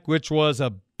 coming back, which was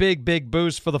a big, big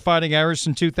boost for the Fighting Irish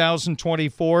in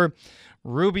 2024.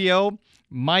 Rubio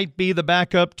might be the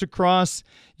backup to Cross.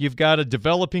 You've got a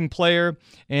developing player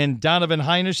in Donovan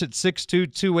Heinisch at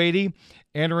 6'2", 280,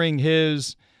 entering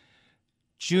his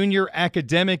junior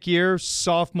academic year,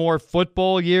 sophomore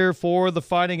football year for the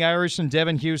Fighting Irish, and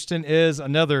Devin Houston is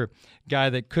another guy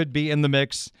that could be in the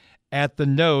mix at the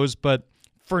nose. But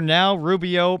for now,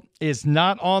 Rubio is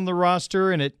not on the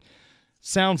roster, and it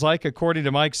sounds like, according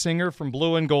to Mike Singer from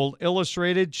Blue and Gold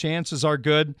Illustrated, chances are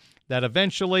good that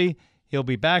eventually he'll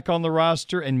be back on the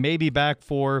roster and maybe back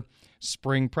for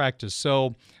spring practice.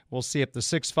 So we'll see if the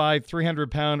 6'5",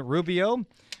 300-pound Rubio,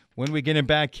 when we get him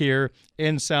back here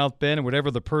in South Bend, and whatever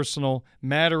the personal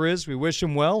matter is, we wish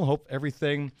him well. Hope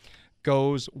everything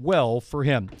goes well for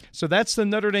him. So that's the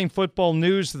Notre Dame football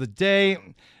news of the day.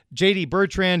 J.D.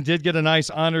 Bertrand did get a nice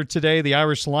honor today. The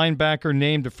Irish linebacker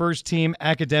named a first-team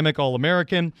academic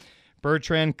All-American.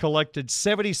 Bertrand collected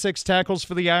 76 tackles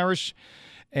for the Irish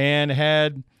and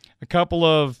had a couple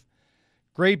of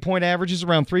grade point averages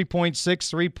around 3.6,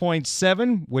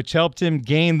 3.7, which helped him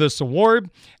gain this award.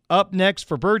 Up next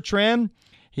for Bertrand,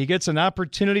 he gets an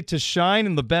opportunity to shine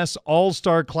in the best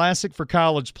All-Star Classic for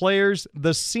college players,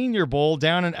 the Senior Bowl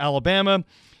down in Alabama.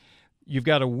 You've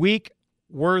got a week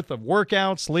worth of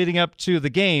workouts leading up to the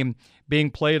game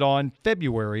being played on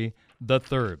February the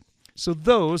 3rd. So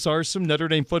those are some Notre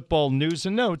Dame football news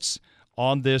and notes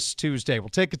on this Tuesday. We'll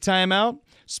take a timeout.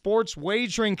 Sports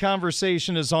wagering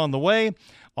conversation is on the way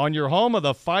on your home of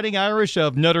the Fighting Irish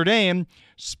of Notre Dame,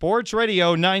 Sports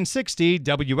Radio 960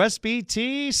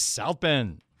 WSBT South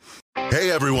Bend.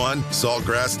 Hey everyone,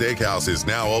 Saltgrass Steakhouse is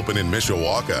now open in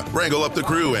Mishawaka. Wrangle up the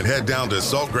crew and head down to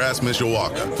Saltgrass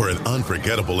Mishawaka for an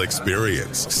unforgettable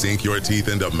experience. Sink your teeth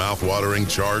into mouth-watering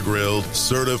char-grilled,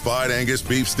 certified Angus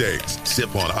beef steaks.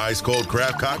 Sip on ice-cold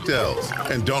craft cocktails.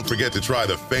 And don't forget to try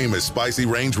the famous spicy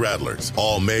range rattlers,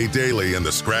 all made daily in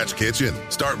the Scratch Kitchen.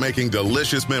 Start making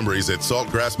delicious memories at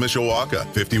Saltgrass Mishawaka,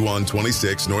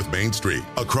 5126 North Main Street,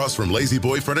 across from Lazy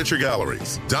Boy Furniture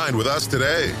Galleries. Dine with us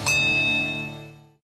today.